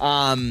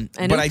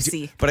 But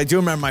I do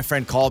remember my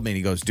friend called me, and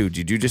he goes, dude,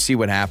 did you just see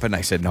what happened?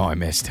 I said, no, I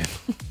missed it.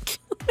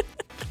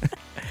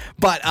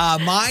 But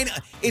mine,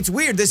 it's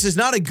weird. This is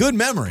not a good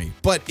memory.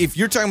 But if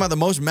you're talking about the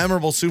most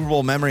memorable Super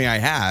Bowl memory I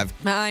have,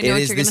 I know it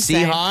what is you're the gonna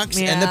say. Seahawks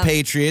and the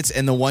Patriots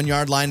and the 1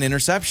 yard line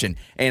interception.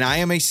 And I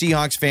am a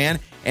Seahawks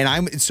fan. And I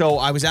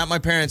was at my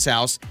parents'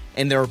 house,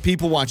 and there were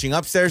people watching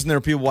upstairs and there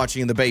were people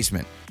watching in the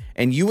basement.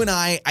 And you and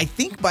I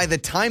think by the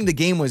time the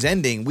game was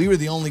ending, we were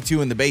the only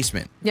two in the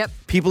basement. Yep.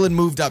 People had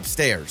moved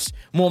upstairs.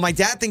 Well, my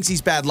dad thinks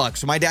he's bad luck,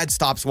 so my dad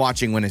stops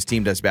watching when his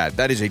team does bad.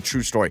 That is a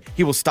true story.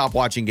 He will stop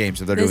watching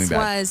games if they're doing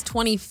bad. This was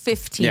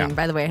 2015,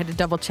 by the way. I had to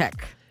double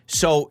check.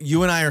 So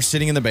you and I are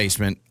sitting in the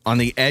basement on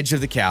the edge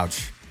of the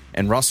couch,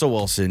 and Russell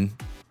Wilson,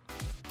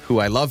 who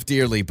I love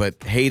dearly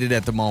but hated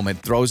at the moment,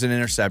 throws an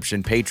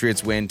interception.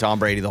 Patriots win, Tom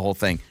Brady, the whole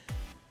thing.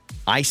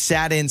 I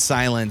sat in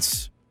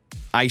silence.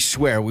 I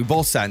swear, we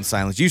both sat in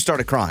silence. You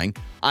started crying.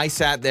 I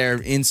sat there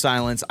in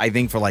silence, I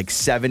think, for like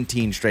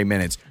 17 straight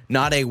minutes.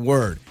 Not a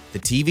word. The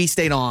TV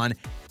stayed on,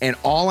 and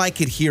all I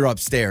could hear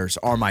upstairs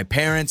are my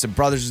parents and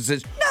brothers and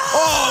sisters. No!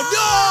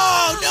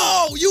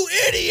 Oh, no! You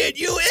idiot!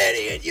 You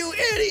idiot! You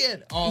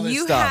idiot! All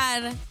this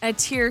stuff. You had a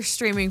tear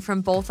streaming from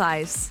both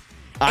eyes.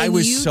 I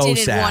was so sad. You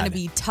didn't want to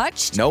be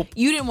touched. Nope.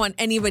 You didn't want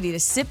anybody to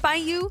sit by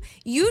you.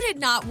 You did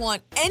not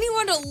want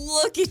anyone to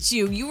look at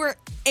you. You were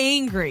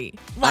angry.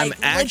 I'm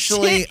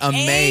actually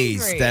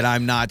amazed that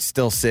I'm not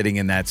still sitting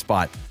in that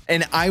spot.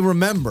 And I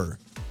remember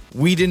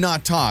We did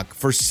not talk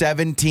for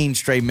 17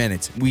 straight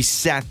minutes. We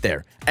sat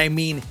there. I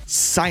mean,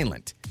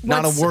 silent.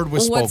 Not a word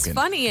was spoken. What's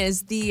funny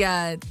is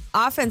the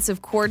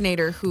offensive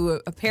coordinator who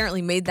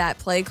apparently made that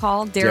play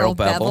call, Darrell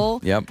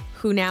Bevel,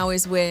 who now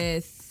is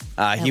with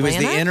he was the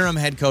Atlanta? interim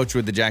head coach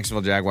with the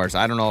Jacksonville Jaguars.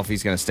 I don't know if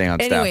he's going to stay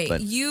on Anyway, staff.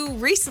 But you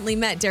recently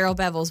met Darrell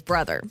Bevel's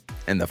brother.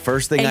 and the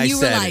first thing I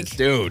said is,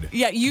 dude.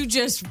 Yeah, you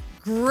just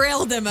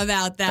grilled him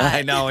about that.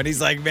 I know. And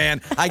he's like,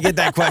 man, I get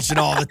that question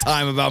all the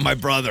time about my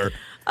brother.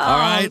 All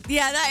right.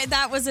 Yeah,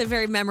 that was a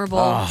very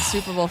memorable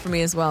Super Bowl for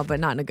me as well, but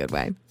not in a good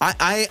way.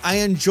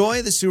 I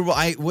enjoy the Super Bowl.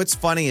 What's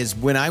funny is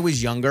when I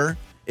was younger,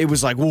 it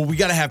was like, well, we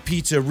got to have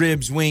pizza,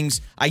 ribs,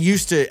 wings. I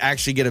used to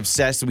actually get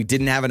obsessed that we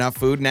didn't have enough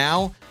food.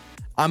 Now,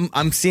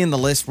 I'm seeing the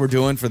list we're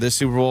doing for this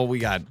Super Bowl. We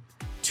got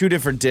 2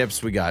 different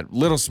dips. We got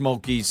Little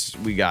Smokies.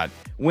 We got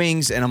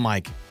wings. And I'm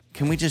like,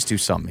 can we just do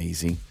something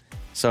easy?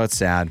 So it's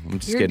sad. I'm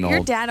just getting old.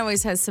 Your dad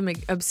always has some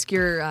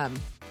obscure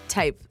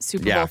type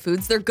Super Bowl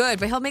foods. They're good,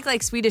 but he'll make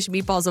like Swedish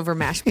meatballs over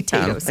mashed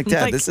potatoes. Like,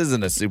 Dad, this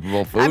isn't a Super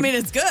Bowl food. I mean,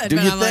 it's good. Do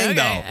but your I'm thing,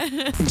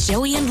 like, okay.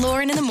 Joey and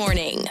Lauren in the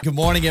morning. Good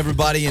morning,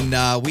 everybody.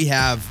 And we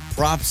have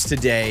props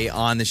today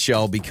on the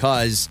show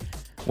because,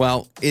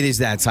 well, it is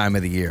that time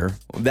of the year.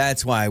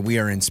 That's why we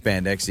are in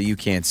spandex that you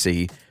can't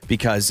see,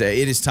 because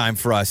it is time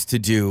for us to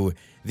do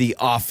the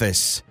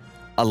Office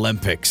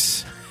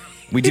Olympics.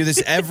 We do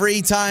this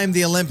every time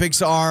the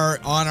Olympics are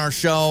on our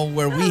show,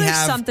 where we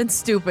have something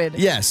stupid.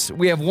 Yes,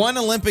 we have one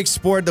Olympic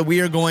sport that we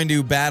are going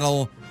to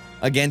battle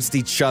against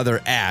each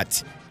other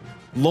at.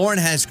 Lauren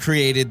has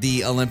created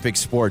the Olympic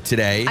sport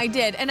today. I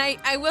did. And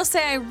I will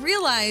say I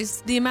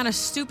realized the amount of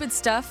stupid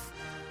stuff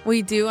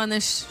we do on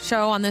this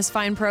show, on this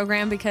fine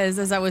program, because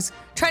as I was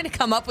trying to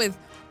come up with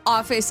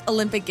Office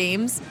Olympic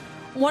Games,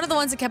 one of the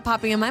ones that kept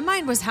popping in my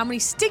mind was how many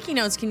sticky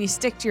notes can you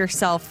stick to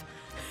yourself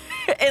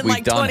in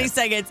like 20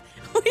 seconds?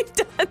 We've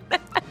done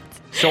that.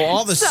 So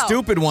all the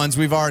stupid ones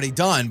we've already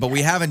done, but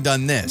we haven't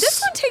done this. This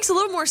one takes a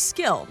little more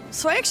skill.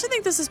 So I actually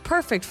think this is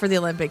perfect for the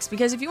Olympics,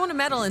 because if you want to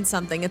medal in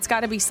something, it's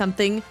got to be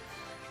something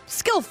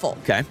skillful.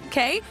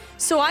 Okay?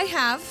 So I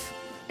have,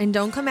 and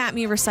don't come at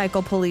me,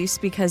 recycle police,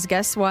 because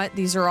guess what?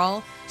 These are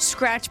all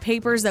scratch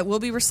papers that will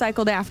be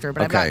recycled after.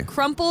 But I've got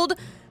crumpled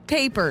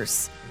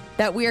papers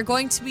that we are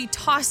going to be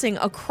tossing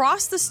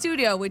across the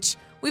studio, which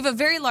we have a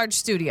very large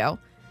studio.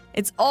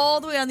 It's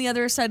all the way on the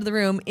other side of the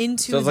room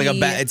into it's like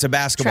it's a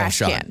basketball trash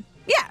shot. can.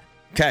 Yeah.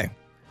 Okay.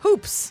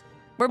 Hoops.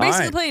 We're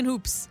basically playing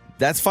hoops.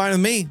 That's fine with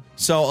me.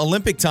 So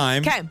Olympic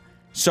time. Okay.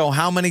 So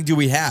how many do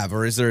we have,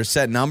 or is there a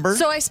set number?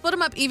 So I split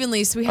them up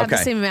evenly, so we have the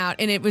same amount,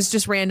 and it was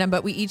just random,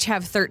 but we each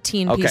have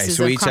 13 pieces of crumpled up paper. Okay,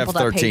 so we each have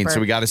 13, so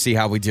we got to see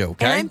how we do,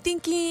 okay? And I'm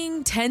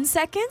thinking 10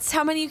 seconds.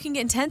 How many you can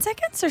get in 10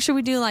 seconds, or should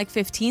we do like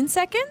 15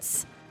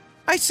 seconds?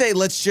 I say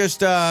let's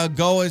just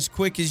go as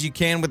quick as you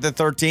can with the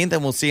 13th,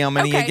 and we'll see how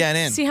many you get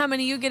in. See how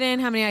many you get in,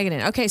 how many I get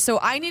in. Okay, so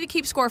I need to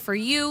keep score for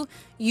you.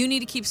 You need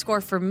to keep score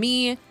for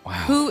me. Wow.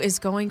 Who is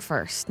going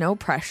first? No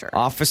pressure.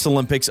 Office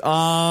Olympics.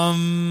 Why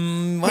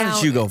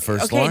don't you go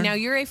first, Lauren? Okay, now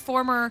you're a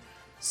former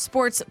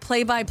sports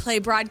play-by-play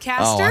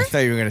broadcaster. Oh, I thought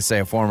you were going to say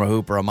a former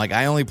hooper. I'm like,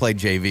 I only played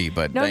JV,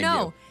 but thank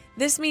you.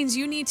 This means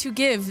you need to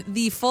give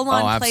the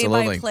full-on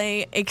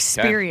play-by-play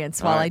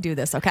experience while I do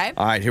this, okay?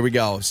 All right, here we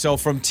go. So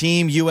from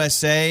Team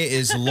USA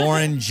is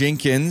Lauren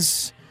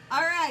Jenkins.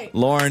 All right.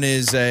 Lauren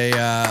is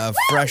a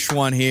fresh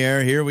one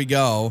here. Here we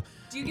go.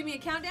 Do you give me a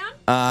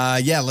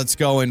countdown? Yeah, let's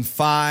go in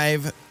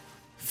 5,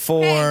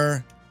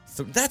 4.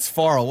 That's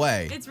far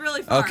away. It's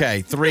really far.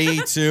 Okay,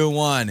 3, 2,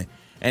 1.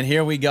 And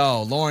here we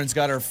go. Lauren's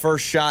got her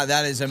first shot.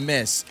 That is a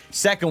miss.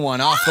 Second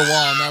one off the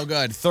wall, no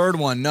good. Third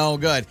one, no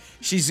good.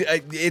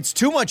 It's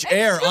too much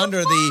air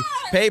under the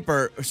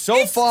paper.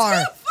 So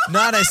far,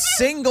 not a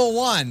single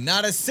one.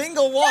 Not a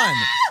single one.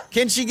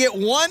 Can she get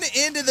one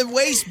into the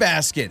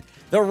wastebasket?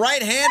 The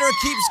right-hander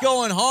keeps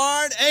going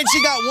hard, and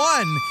she got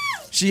one.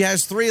 She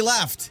has 3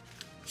 left.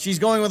 She's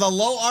going with a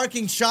low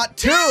arcing shot,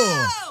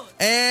 2.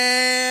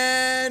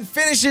 And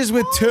finishes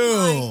with 2.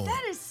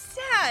 That is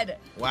sad.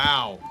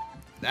 Wow.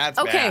 That's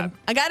okay, bad.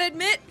 I gotta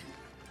admit,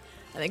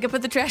 I think I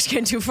put the trash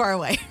can too far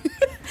away.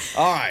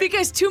 All right.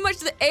 Because too much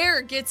of the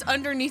air gets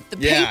underneath the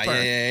paper.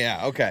 paper.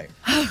 Yeah. Okay.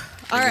 All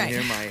right.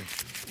 Hear my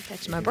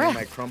catch my breath.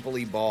 My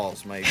crumply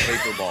balls, my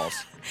paper balls.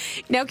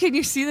 Now, can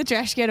you see the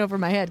trash can over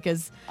my head?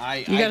 Because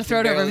you got to throw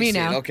it over me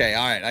now. Okay,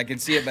 all right. I can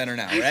see it better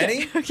now.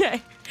 Ready?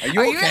 Okay. Are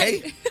you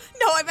okay?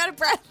 No, I'm out of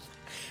breath.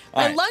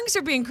 My lungs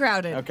are being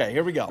crowded. Okay,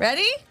 here we go.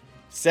 Ready?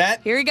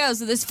 Set. Here we go.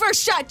 So this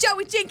first shot,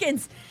 Joey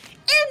Jenkins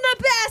in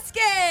the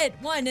basket.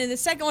 1, and the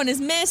second one is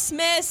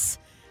miss.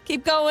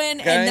 Keep going.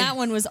 Okay. And that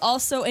one was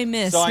also a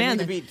miss. So I need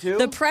to beat 2?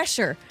 The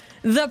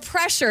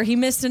pressure. He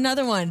missed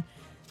another one.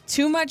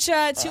 Too much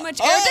air.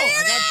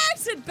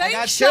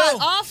 Bank shot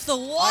off the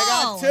wall. I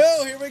got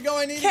 2. Here we go.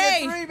 I need to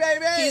get 3,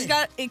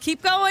 baby.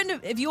 Keep going.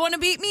 If you want to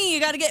beat me, you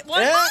got to get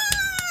 1 more.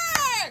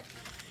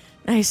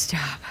 Nice job.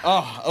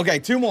 Oh, okay.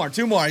 Two more.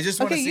 I just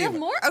want to Okay, see. you have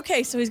more?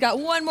 Okay, so he's got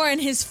one more in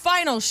his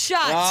final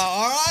shot.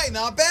 All right.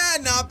 Not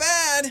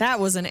bad. That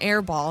was an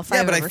air ball. If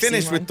Yeah, I've but I ever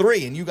finished seen with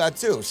 3 and you got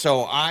 2.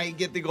 So I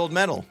get the gold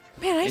medal.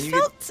 Man, I And you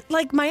felt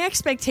like my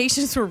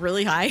expectations were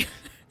really high.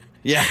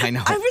 Yeah, I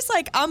know. I was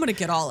like, I'm going to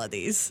get all of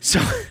these.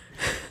 So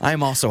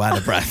I'm also out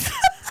of breath.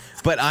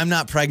 But I'm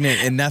not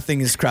pregnant and nothing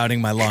is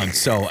crowding my lungs.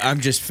 So I'm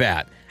just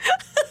fat.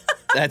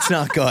 That's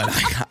not good.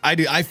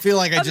 I feel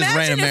like I just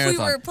ran a marathon. Imagine if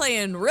we were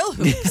playing real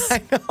hoops.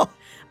 I know.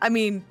 I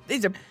mean,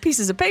 these are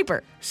pieces of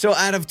paper. So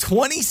out of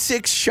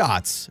 26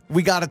 shots,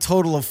 we got a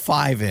total of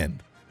 5 in.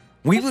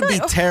 We would be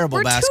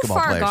terrible basketball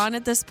We're too far players. gone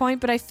at this point,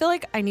 but I feel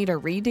like I need a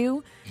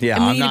redo. Yeah,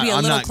 and we I'm need not. to be a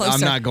I'm little not. closer.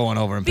 I'm not going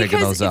over and picking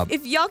because those up.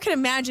 if y'all can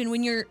imagine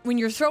when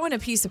you're throwing a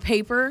piece of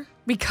paper,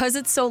 because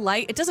it's so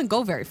light, it doesn't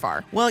go very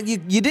far. Well, you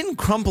didn't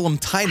crumple them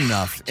tight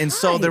enough, and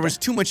so there was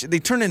too much. They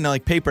turned into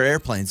like paper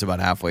airplanes about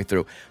halfway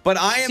through. But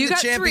I am So you the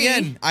got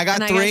champion. 3, I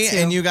got and 3, I got 2.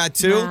 and you got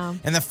 2. Wow.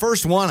 And the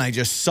first one, I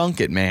just sunk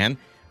it, man.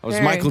 I was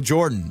Very- Michael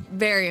Jordan.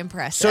 Very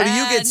impressive. So do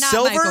you get not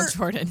silver? Michael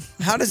Jordan.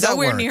 How does that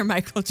Nowhere work? near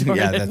Michael Jordan.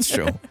 Yeah, that's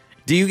true.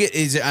 Do you get?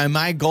 Am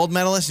I gold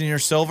medalist and you're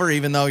silver,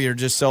 even though you're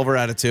just silver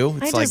out of 2?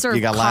 It's I like deserve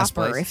you got last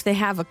copper. place. If they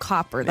have a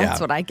copper, that's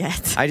Yeah. what I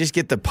get. I just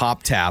get the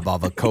pop tab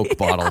of a Coke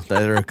bottle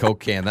or a Coke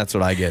can. That's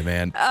what I get,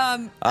 man.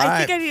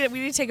 I think we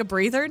need to take a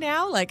breather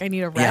now. Like I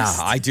need a rest.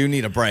 Yeah, I do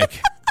need a break.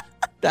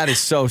 That is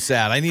so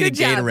sad. I need Good a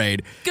job.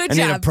 Gatorade. Good I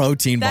need job. a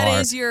protein bar.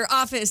 That is your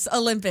office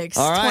Olympics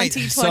All right,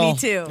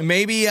 2022. So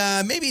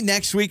maybe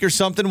next week or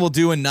something we'll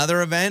do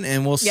another event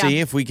and we'll see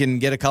if we can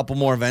get a couple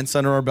more events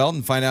under our belt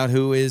and find out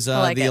who is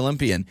the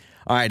Olympian.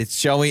 All right,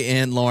 it's Joey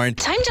and Lauren.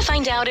 Time to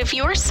find out if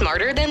you're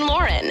smarter than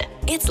Lauren.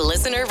 It's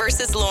Listener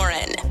versus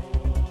Lauren.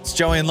 It's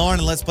Joey and Lauren,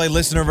 and let's play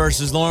Listener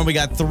versus Lauren. We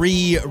got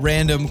 3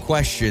 random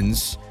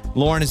questions.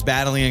 Lauren is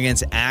battling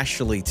against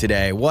Ashley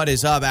today. What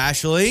is up,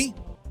 Ashley?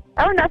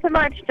 Oh, nothing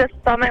much. Just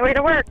on my way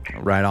to work.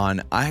 Right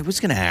on. I was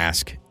going to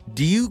ask,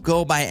 do you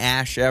go by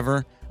Ash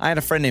ever? I had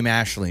a friend named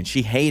Ashley, and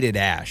she hated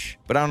Ash,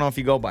 but I don't know if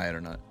you go by it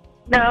or not.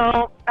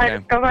 No, I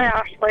just go by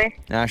Ashley.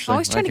 Ashley.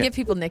 Always trying to give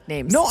people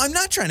nicknames. No, I'm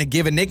not trying to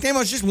give a nickname. I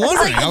was just He's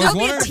wondering. like, I was there'll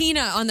be wondering. a Tina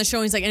on the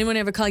show. He's like, anyone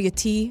ever call you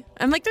T?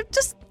 I'm like,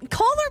 just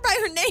call her by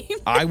her name.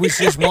 I was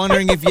just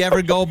wondering if you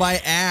ever go by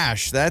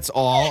Ash. That's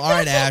all. All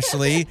right,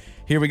 Ashley.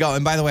 Here we go.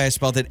 And by the way, I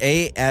spelled it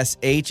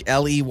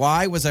Ashley.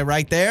 Was I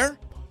right there?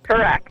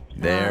 Correct.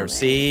 There.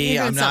 See,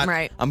 You're doing I'm not something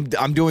right.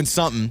 I'm doing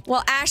something.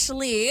 Well,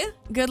 Ashley,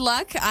 good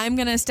luck. I'm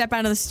going to step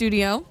out of the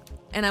studio,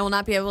 and I will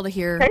not be able to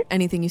hear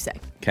anything you say.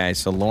 Okay,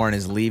 so Lauren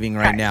is leaving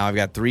right now. I've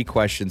got 3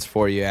 questions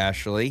for you,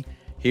 Ashley.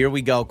 Here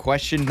we go.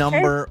 Question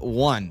number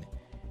 1.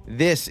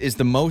 This is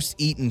the most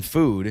eaten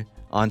food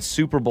on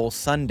Super Bowl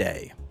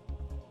Sunday.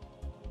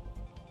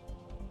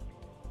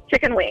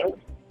 Chicken wings.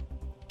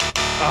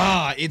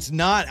 It's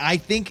not. I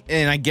think,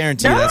 and I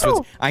guarantee you that's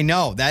what I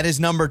know. That is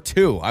number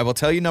 2. I will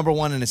tell you number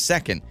 1 in a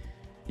second.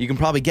 You can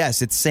probably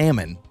guess. It's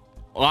salmon.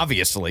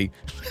 Obviously.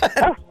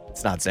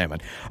 It's not salmon.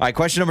 All right,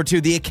 question number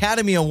 2. The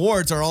Academy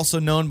Awards are also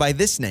known by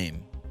this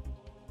name.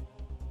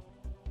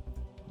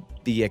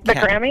 The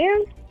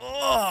Grammys?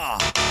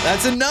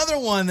 That's another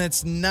one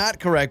that's not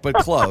correct, but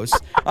close.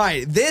 All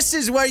right, this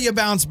is where you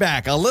bounce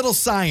back. A little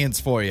science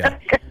for you.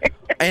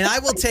 And I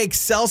will take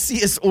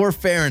Celsius or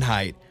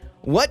Fahrenheit.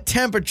 What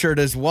temperature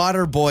does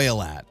water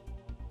boil at?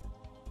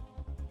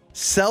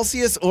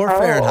 Celsius or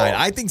Fahrenheit?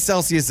 I think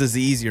Celsius is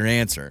the easier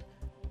answer.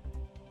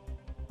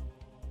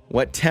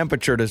 What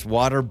temperature does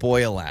water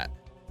boil at?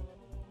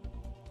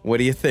 What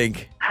do you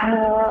think?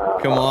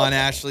 Come on,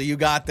 Ashley, you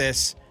got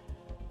this.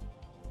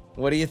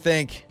 What do you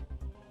think?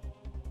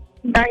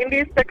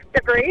 96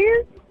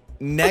 degrees?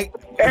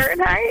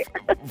 Fahrenheit?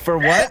 For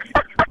what?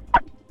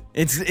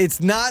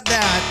 It's not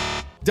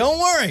that. Don't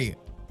worry.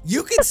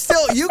 You can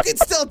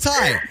still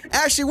tie.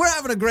 Ashley, we're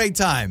having a great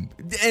time.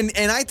 And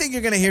I think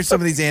you're going to hear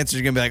some of these answers.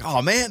 You're going to be like,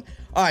 oh, man.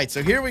 All right,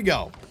 so here we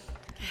go.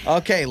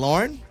 Okay,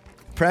 Lauren,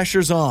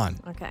 pressure's on.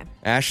 Okay.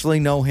 Ashley,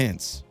 no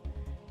hints.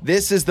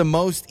 This is the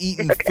most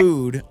eaten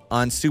food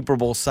on Super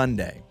Bowl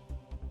Sunday.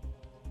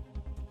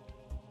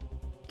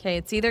 Okay,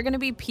 it's either going to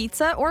be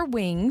pizza or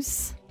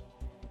wings.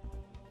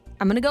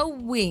 I'm going to go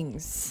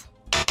wings.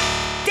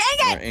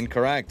 Dang it!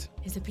 Incorrect.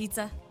 Is it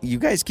pizza? You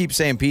guys keep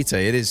saying pizza.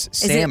 It is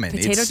salmon.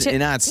 Is it potato chip?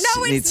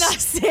 No, it's not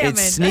salmon.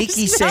 It's sneaky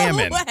There's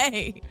salmon. No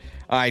way.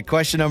 All right,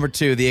 question number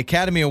 2. The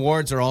Academy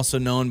Awards are also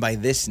known by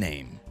this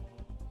name.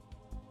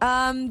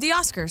 The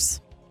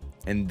Oscars.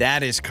 And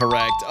that is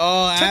correct.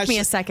 Oh, Took me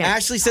a second.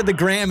 Ashley said the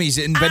Grammys,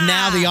 but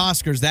now the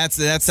Oscars. That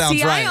sounds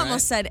See, right. I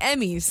almost said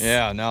Emmys.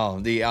 Yeah,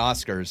 no, the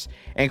Oscars.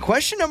 And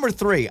question number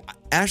 3.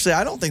 Ashley,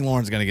 I don't think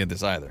Lauren's going to get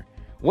this either.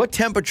 What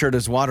temperature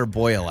does water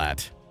boil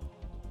at?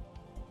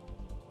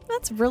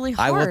 That's really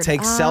hard. I will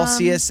take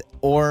Celsius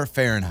or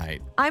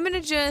Fahrenheit. I'm going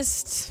to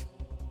just,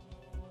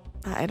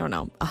 I don't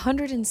know,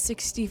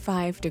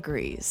 165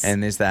 degrees.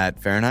 And is that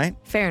Fahrenheit?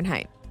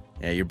 Fahrenheit.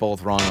 Yeah, you're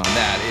both wrong on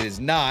that. It is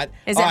not.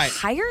 Is All it right.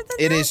 higher than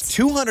It that? is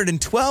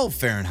 212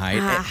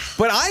 Fahrenheit.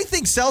 But I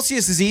think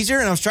Celsius is easier,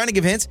 and I was trying to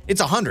give hints.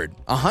 It's 100.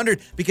 100,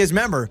 because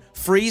remember,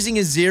 freezing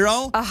is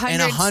 0, 100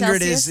 and 100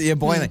 Celsius? is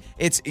boiling.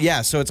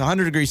 So it's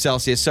 100 degrees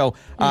Celsius. So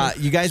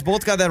you guys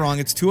both got that wrong.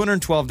 It's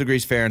 212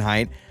 degrees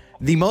Fahrenheit.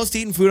 The most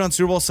eaten food on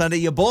Super Bowl Sunday,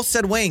 you both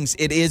said wings.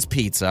 It is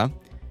pizza.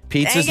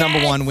 Pizza's Dang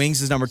number it. 1.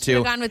 Wings is number 2.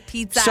 Should've gone with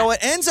pizza. So it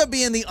ends up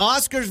being the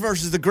Oscars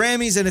versus the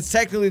Grammys, and it's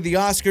technically the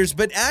Oscars.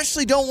 But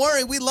Ashley, don't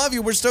worry. We love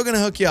you. We're still going to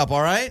hook you up,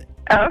 all right?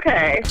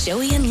 Okay.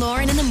 Joey and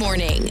Lauren in the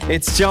morning.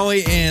 It's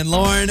Joey and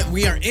Lauren.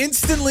 We are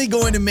instantly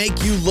going to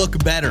make you look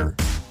better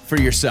for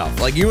yourself.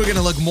 Like you are going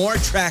to look more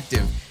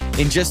attractive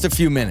in just a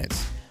few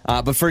minutes.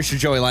 But first, your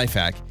Joey life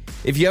hack.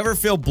 If you ever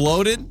feel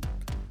bloated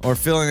or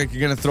feeling like you're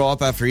going to throw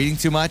up after eating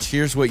too much,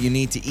 here's what you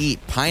need to eat.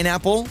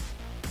 Pineapple,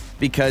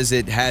 because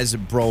it has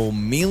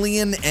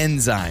bromelain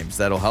enzymes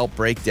that'll help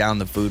break down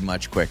the food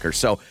much quicker.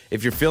 So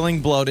if you're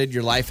feeling bloated,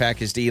 your life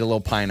hack is to eat a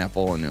little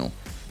pineapple and it'll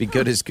be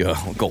good as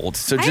gold.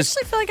 So I just,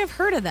 actually feel like I've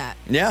heard of that.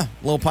 yeah,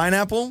 a little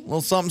pineapple, a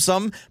little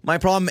something. My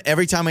problem,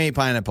 every time I eat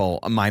pineapple,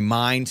 my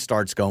mind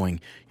starts going,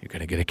 you're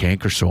going to get a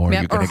canker sore.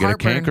 Yep, You're going or to get a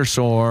heartburn. canker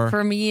sore.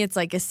 For me, it's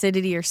like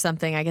acidity or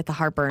something. I get the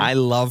heartburn. I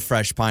love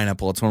fresh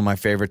pineapple. It's one of my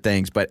favorite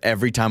things. But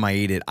every time I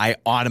eat it, I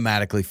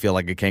automatically feel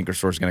like a canker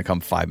sore is going to come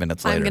 5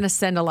 minutes later. I'm going to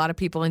send a lot of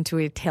people into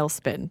a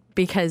tailspin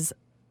because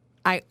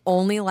I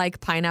only like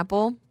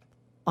pineapple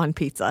on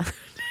pizza.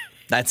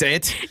 That's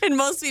it? And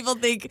most people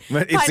think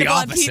But it's the pineapple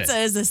on opposite. pizza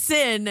is a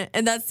sin,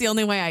 and that's the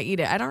only way I eat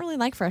it. I don't really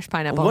like fresh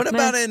pineapple. What Meh.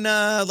 about in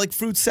like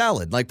fruit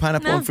salad? Like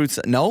pineapple No. and fruit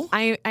salad? No?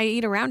 I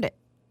eat around it.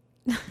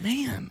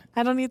 Man.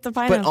 I don't eat the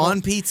But pineapple.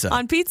 on pizza.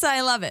 On pizza,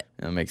 I love it.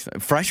 That makes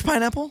sense. Fresh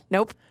pineapple?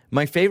 Nope.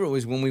 My favorite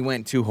was when we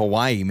went to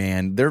Hawaii,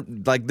 man. They're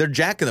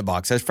Jack in the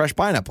Box has fresh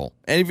pineapple.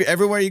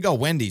 Everywhere you go,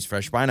 Wendy's,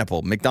 fresh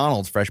pineapple.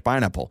 McDonald's, fresh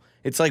pineapple.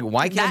 It's like,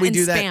 why can't That we and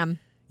do that? Spam.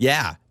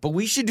 Yeah, but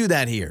we should do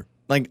that here.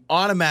 Like,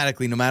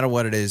 automatically, no matter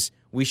what it is,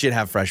 we should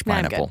have fresh No,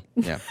 I'm pineapple.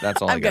 good. Yeah,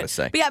 that's all I I'm got to good.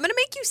 say. But yeah, I'm going to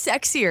make you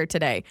sexier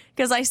today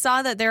because I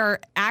saw that there are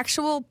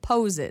actual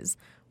poses,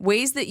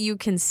 ways that you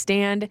can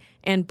stand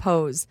and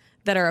pose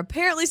that are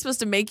apparently supposed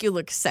to make you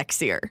look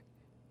sexier.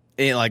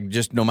 Like,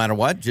 just no matter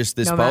what? Just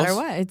this No pose? matter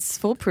what. It's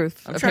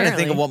foolproof. I'm trying to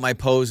think of what my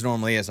pose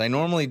normally is. I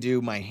normally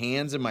do my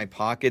hands in my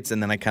pockets,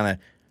 and then I kind of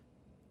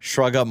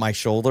shrug up my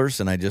shoulders,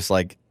 and I just,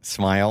 like,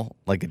 smile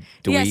like a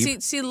dweeb. Yeah,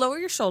 see, lower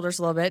your shoulders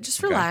a little bit.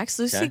 Just relax,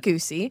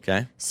 loosey-goosey.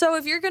 Okay. So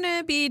if you're going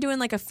to be doing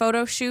like a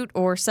photo shoot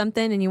or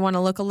something and you want to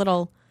look a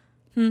little,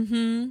 I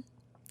don't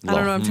know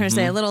what I'm trying to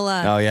say, a little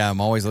Oh, yeah, I'm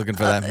always looking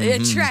for that.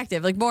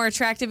 attractive, like more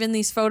attractive in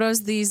these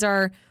photos. These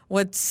are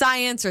what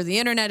science or the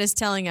internet is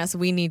telling us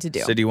we need to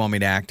do. So do you want me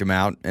to act them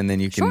out, and then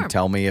you can Sure.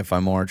 tell me if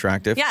I'm more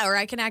attractive? Yeah, or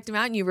I can act them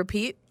out and you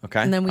repeat. Okay,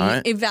 And then we all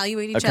right.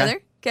 evaluate each Okay.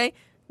 other. Okay.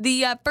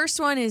 The first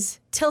one is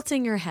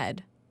tilting your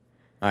head,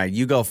 All right,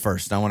 you go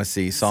first. I want to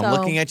see. So I'm So-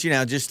 looking at you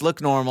now. Just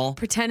look normal.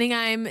 pretending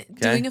I'm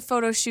doing a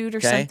photo shoot or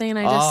Okay. something. And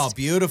I just,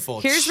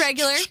 beautiful. here's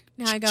regular.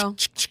 Now I go,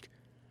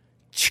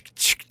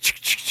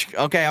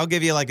 Okay, I'll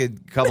give you like a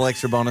couple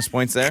extra bonus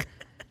points there.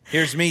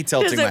 Here's me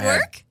tilting does my it head.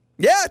 work?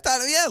 Yeah, I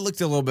thought. Yeah, it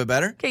looked a little bit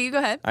better. Okay, you go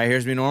ahead. All right,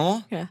 here's me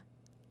normal. Yeah.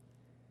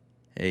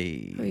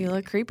 Hey, Oh, you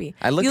look creepy.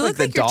 I look you like look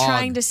the like you're dog.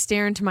 trying to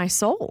stare into my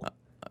soul.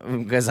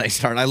 because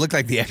I look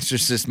like the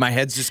Exorcist. My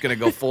head's just gonna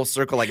go full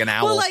circle like an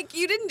owl. Well, like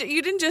you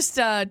didn't just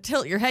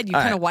tilt your head. You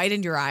All kind right. of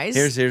widened your eyes.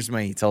 here's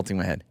me tilting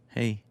my head.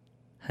 Hey.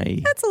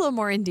 That's a little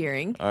more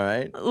endearing. All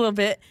right. A little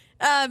bit.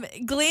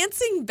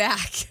 Glancing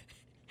back.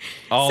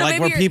 Oh, So like maybe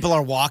where you're- people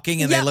are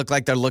walking and Yep. they look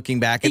like they're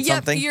looking back at Yep,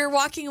 something. you're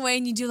walking away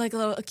and you do like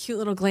a cute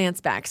little glance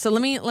back. So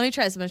let me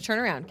try this. I'm gonna turn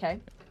around. Okay.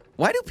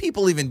 Why do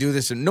people even do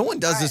this? And no one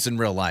does this in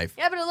real life.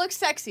 Yeah, but it looks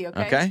sexy.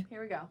 Okay. Okay. Here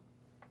we go.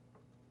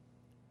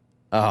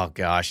 Oh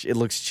gosh, it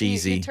looks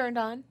cheesy. You turned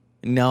on.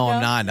 No, No?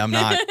 I'm not. I'm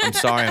not. I'm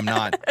sorry, I'm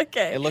not.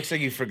 Okay. It looks like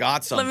you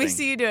forgot something. Let me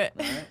see you do it.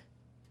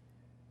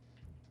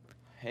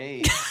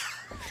 Hey.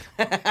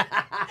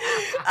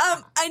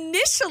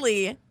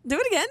 Initially, do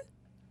it again.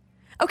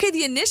 Okay,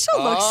 the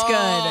initial looks good.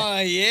 Oh,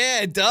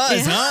 yeah, it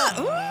does, Yeah.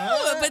 huh?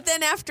 Ooh, but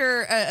then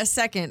after a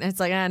second, it's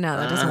like, no,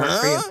 that doesn't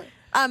work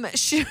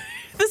for you.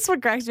 This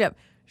one cracks me up.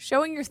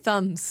 Showing your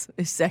thumbs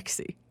is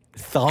sexy.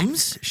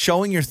 Thumbs?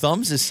 Showing your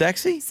thumbs is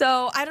sexy?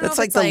 So I don't know. That's if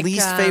like it's the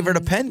least favorite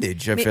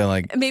appendage, I feel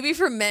like. Maybe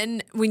for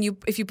men,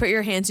 if you put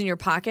your hands in your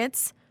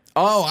pockets.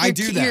 Oh, I you're-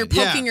 do that. You're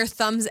poking your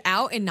thumbs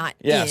out and not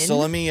Yeah, in. so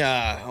let me,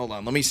 hold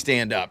on. Let me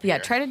stand up Yeah,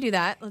 here. try to do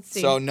that. Let's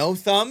see. So no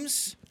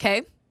thumbs?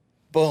 Okay.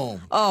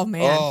 Boom. Oh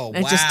man, Oh,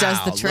 it just does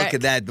the wow. trick. Look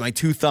at that. My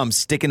two thumbs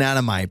sticking out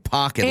of my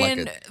pocket.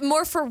 And like a,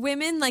 more for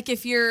women, like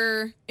if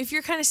you're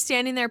kind of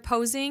standing there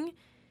posing,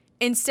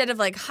 instead of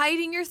like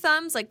hiding your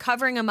thumbs, like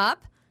covering them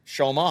up,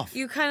 show them off.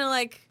 you kind of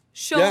like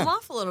show Yeah. them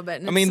off a little bit.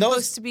 And I mean, it's those-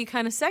 supposed to be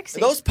kind of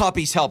sexy. Those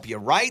puppies help you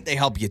write. They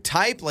help you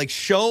type. Like,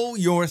 show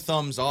your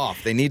thumbs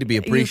off. They need to be you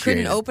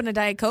appreciated. couldn't open a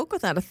Diet Coke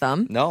without a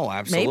thumb. No,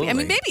 absolutely. Maybe. I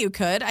mean, maybe you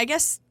could. I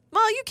guess.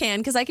 Well, you can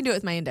because I can do it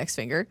with my index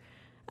finger.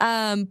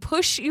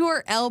 Push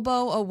your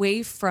elbow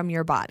away from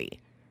your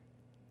body.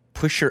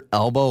 Push your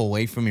elbow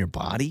away from your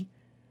body?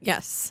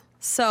 Yes.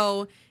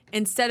 So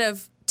instead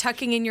of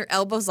tucking in your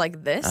elbows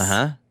like this,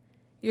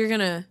 you're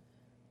gonna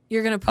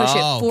push it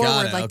got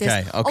forward it. like Okay,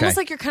 this, okay. almost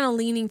like you're kind of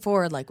leaning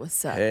forward, like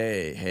what's up?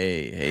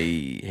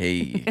 Hey.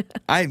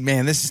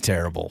 Man, this is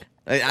terrible.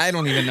 I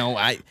don't even know.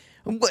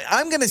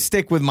 I'm going to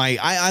stick with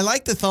I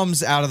like the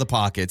thumbs out of the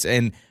pockets.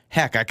 And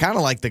heck, I kind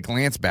of like the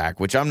glance back,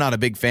 which I'm not a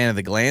big fan of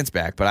the glance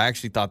back, but I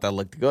actually thought that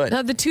looked good.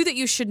 Now, the two that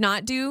you should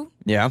not do,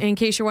 in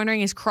case you're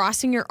wondering, is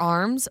crossing your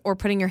arms or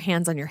putting your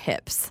hands on your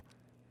hips.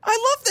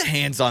 I love the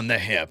hands on the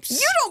hips.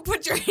 You don't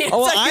put your hands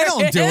well, on your hips.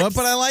 I don't do it,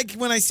 but I like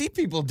when I see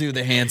people do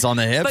the hands on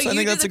the hips. But I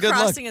think that's a the good look.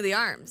 crossing of the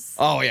arms.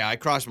 Oh, yeah, I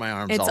cross my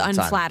arms all the time. It's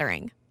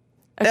unflattering,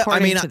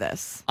 according to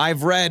this.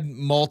 I've read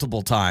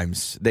multiple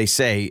times, they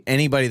say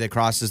anybody that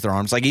crosses their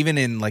arms, like even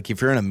in, like if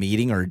you're in a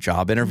meeting or a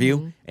job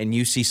interview and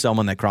you see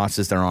someone that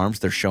crosses their arms,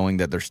 they're showing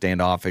that they're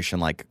standoffish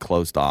and like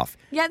closed off.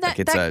 Yeah,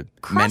 it's a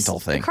mental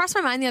thing. It crossed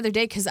my mind the other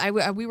day because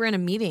we were in a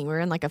meeting. We were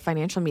in like a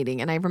financial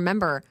meeting, and I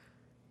remember,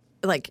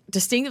 like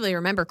distinctly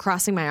remember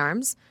crossing my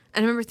arms.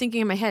 And I remember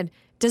thinking in my head,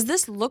 does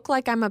this look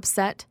like I'm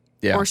upset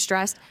or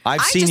stressed? I've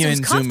seen you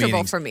in Zoom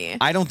meetings. For me.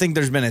 I don't think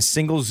there's been a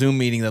single Zoom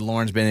meeting that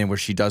Lauren's been in where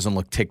she doesn't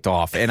look ticked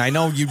off. And I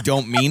know you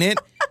don't mean it,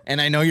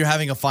 and I know you're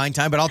having a fine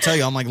time, but I'll tell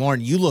you, I'm like,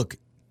 Lauren, you look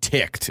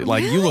ticked.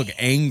 Like, you look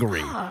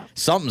angry.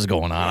 Something's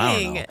going on.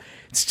 I don't know.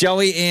 It's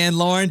Joey and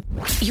Lauren.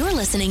 You're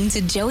listening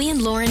to Joey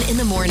and Lauren in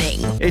the morning.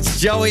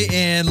 It's Joey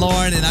and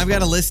Lauren, and I've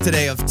got a list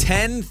today of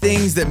 10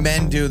 things that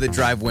men do that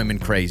drive women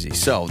crazy.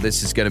 So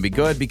this is going to be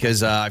good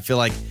because I feel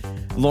like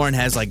Lauren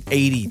has like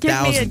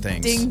 80,000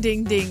 things. Ding,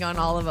 ding, ding on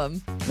all of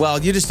them. Well,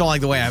 you just don't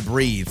like the way I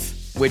breathe,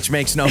 which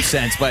makes no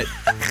sense. But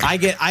I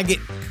get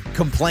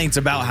complaints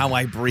about how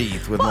I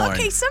breathe with Lauren.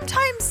 Okay,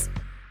 sometimes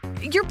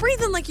you're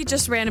breathing like you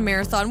just ran a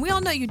marathon. We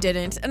all know you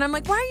didn't. And I'm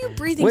like, why are you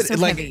breathing so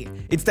heavy?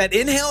 It's that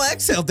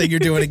inhale-exhale thing you're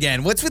doing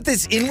again. What's with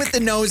this in with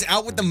the nose,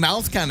 out with the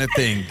mouth kind of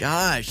thing?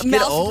 Gosh,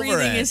 get over it. Mouth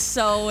breathing is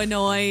so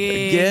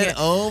annoying. Get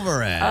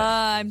over it.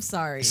 I'm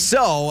sorry.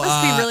 So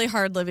must be really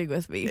hard living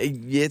with me.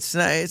 It's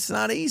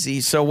not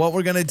easy. So what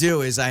we're going to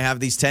do is I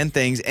have these 10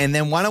 things, and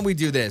then why don't we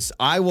do this?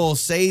 I will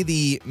say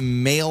the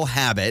male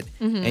habit,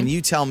 and you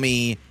tell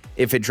me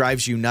if it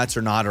drives you nuts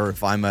or not, or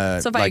if I'm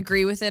So if I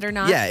agree with it or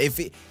not? Yeah,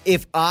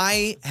 if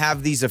I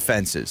have these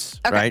offenses,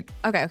 right?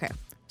 Okay.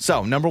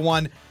 So, number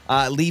one,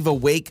 leave a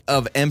wake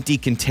of empty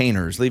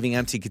containers. Leaving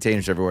empty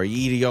containers everywhere. You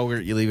eat a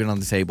yogurt, you leave it on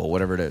the table,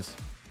 whatever it is.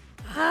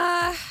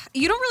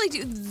 You don't really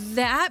do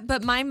that,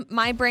 but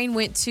my brain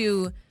went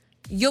to,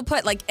 you'll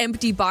put like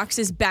empty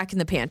boxes back in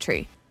the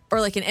pantry or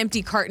like an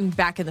empty carton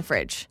back in the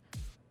fridge.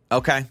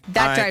 Okay.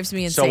 That drives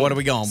me insane. So what are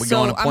we going? We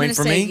going a point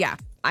for me? Yeah.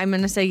 I'm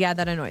going to say, yeah,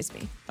 that annoys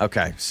me.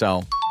 Okay,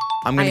 so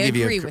I'm going to give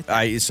you agree with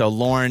that. So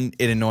Lauren,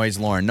 it annoys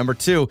Lauren. Number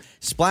two,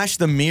 splash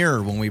the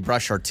mirror when we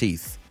brush our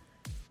teeth.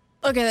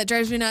 Okay, that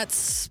drives me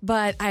nuts,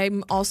 but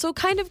I'm also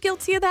kind of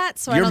guilty of that,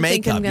 so I don't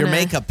think I'm going to... Your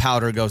makeup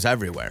powder goes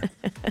everywhere.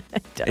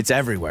 It's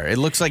everywhere. It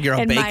looks like you're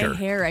a baker. And my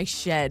hair I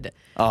shed.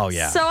 Oh,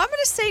 yeah. So I'm going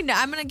to say no.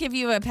 I'm going to give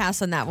you a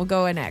pass on that. We'll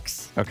go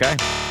next. Okay.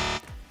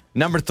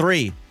 Number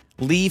three,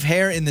 leave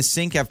hair in the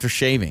sink after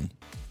shaving.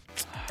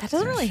 That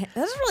doesn't really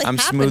I'm happen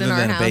smoother in our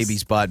than house. a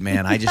baby's butt,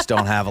 man. I just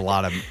don't have a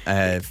lot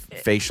of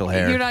facial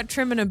hair. You're not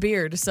trimming a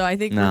beard, so I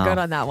think we're good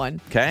on that one.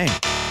 Okay.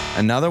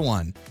 Another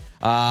one.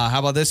 How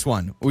about this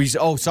one?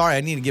 Sorry. I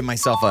need to give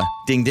myself a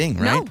ding ding,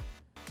 right?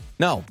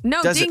 No.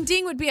 No, ding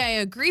ding would be I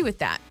agree with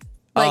that.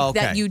 Like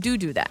that you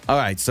do that. All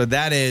right. So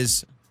that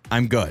is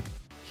I'm good.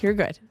 You're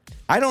good.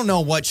 I don't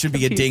know what should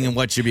be a ding and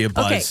what should be a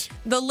buzz. Okay.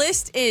 The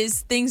list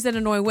is things that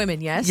annoy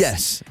women, yes?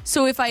 Yes.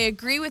 So if I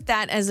agree with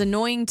that as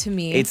annoying to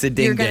me, it's a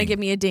ding you're going to give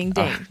me a ding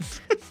ding.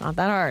 It's not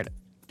that hard.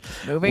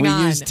 Moving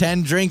on. We use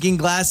 10 drinking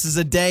glasses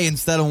a day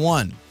instead of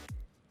one.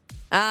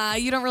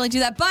 You don't really do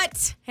that,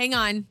 but hang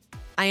on.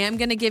 I am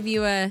going to give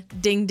you a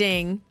ding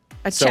ding,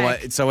 a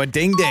check. So a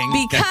ding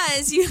ding.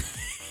 Because you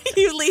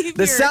leave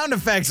the sound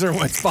effects are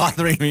what's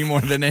bothering me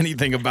more than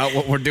anything about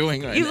what we're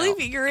doing right now.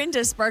 You're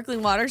into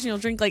sparkling waters and you'll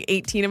drink like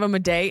 18 of them a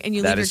day and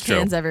you leave your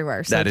cans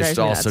everywhere. So that is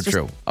also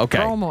true. Okay.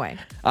 Throw them away.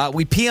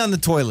 We pee on the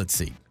toilet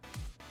seat.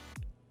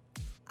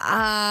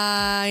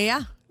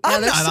 Yeah.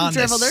 There's some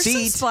dribble. There's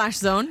some splash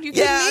zone. You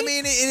I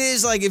mean, it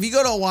is like if you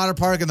go to a water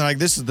park and they're like,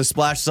 this is the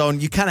splash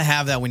zone, you kind of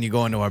have that when you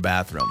go into our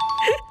bathroom.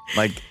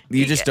 Like,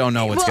 you just don't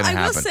know what's going to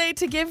happen. I will say,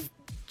 to give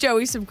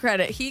Joey some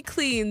credit, he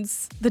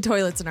cleans the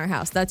toilets in our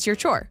house. That's your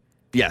chore.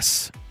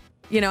 Yes.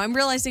 I'm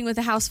realizing with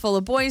a house full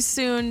of boys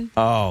soon,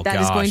 that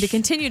is going to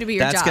continue to be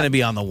your job. That's going to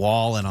be on the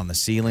wall and on the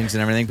ceilings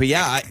and everything. But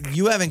yeah,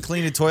 you haven't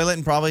cleaned a toilet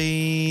in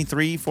probably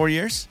 3-4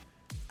 years?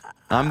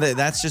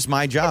 That's just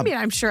my job. I mean,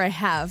 I'm sure I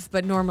have,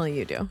 but normally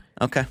you do.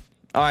 Okay.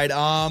 All right.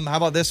 How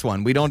about this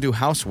one? We don't do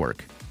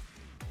housework.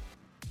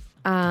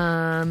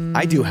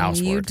 I do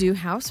housework. You do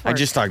housework. I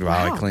just talked about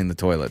how I clean the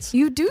toilets.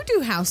 You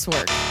do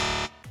housework.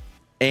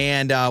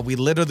 And we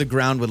litter the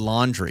ground with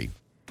laundry.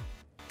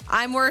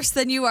 I'm worse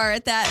than you are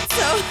at that,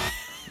 so.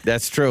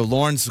 That's true.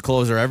 Lauren's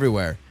clothes are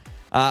everywhere.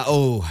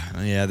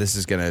 This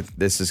is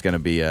gonna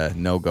be a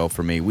no-go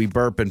for me. We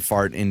burp and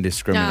fart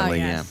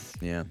indiscriminately. Oh, yes.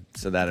 Yeah.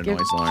 So that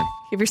annoys Lauren.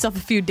 Give yourself a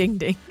few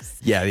ding-dings.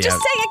 Yeah. Just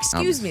say,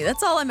 excuse me.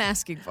 That's all I'm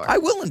asking for. I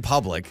will in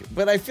public,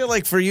 but I feel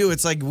like for you,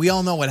 it's like we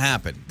all know what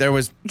happened. There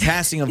was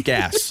passing of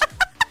gas.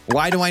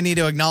 Why do I need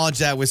to acknowledge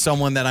that with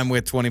someone that I'm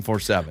with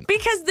 24/7?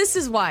 Because this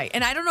is why.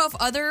 And I don't know if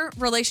other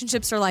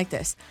relationships are like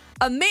this.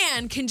 A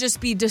man can just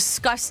be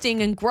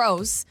disgusting and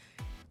gross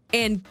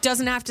and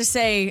doesn't have to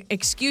say,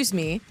 excuse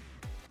me.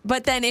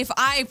 But then if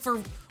I, for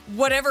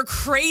whatever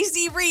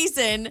crazy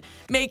reason,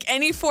 make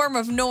any form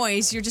of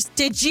noise, you're just,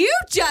 did you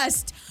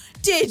just?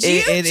 It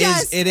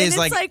is it's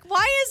like,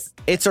 why is...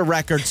 It's a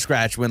record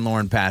scratch when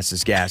Lauren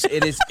passes gas.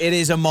 It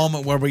is a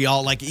moment where we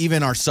all, like,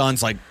 even our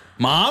son's like,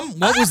 Mom,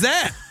 what was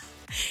that?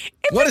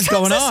 What is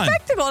going on? It's a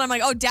spectacle. And I'm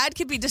like, oh, Dad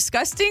could be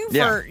disgusting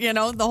for,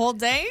 the whole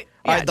day?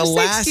 All right, the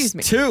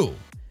last two.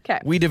 Okay.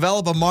 We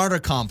develop a martyr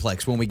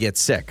complex when we get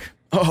sick.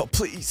 Oh,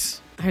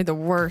 please. Are the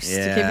worst.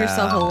 Yeah. Give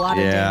yourself a lot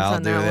of dings I'll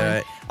on do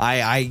that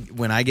one.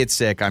 When I get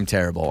sick, I'm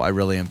terrible. I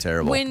really am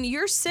terrible. When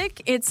you're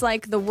sick, it's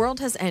like the world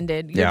has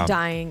ended. You're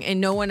dying,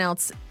 and no one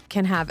else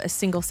can have a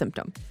single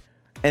symptom.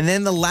 And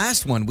then the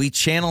last one, we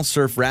channel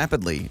surf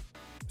rapidly.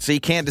 So you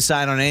can't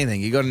decide on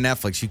anything. You go to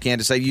Netflix, you can't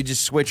decide. You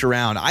just switch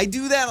around. I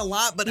do that a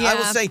lot, but I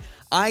will say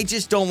I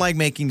just don't like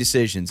making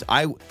decisions.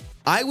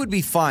 I would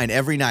be fine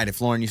every night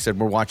if, Lauren, you said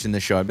we're watching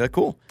this show. I'd be like,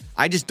 cool.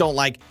 I just don't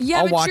like,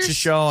 I'll watch a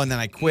show and then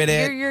I quit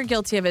it. You're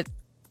guilty of it.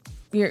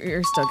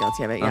 You're still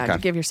guilty of it. Yeah, Okay.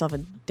 give yourself a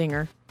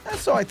dinger.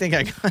 So I think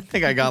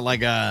I got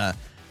like a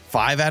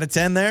 5 out of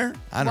 10 there.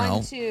 I don't know.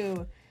 1,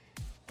 2,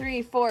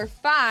 3, 4,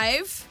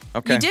 5.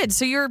 Okay. You did.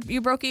 So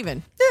you broke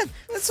even. Yeah,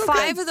 that's okay.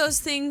 5 of those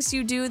things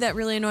you do that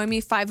really annoy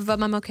me. 5 of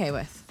them I'm okay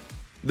with.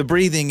 The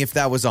breathing, if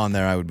that was on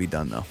there, I would be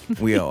done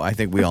though. I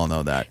think we all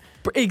know that.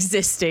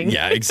 Existing.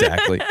 Yeah,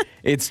 exactly.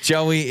 It's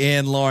Joey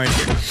and Lauren.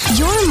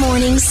 Your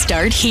mornings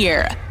start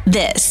here.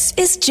 This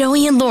is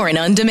Joey and Lauren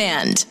on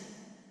Demand.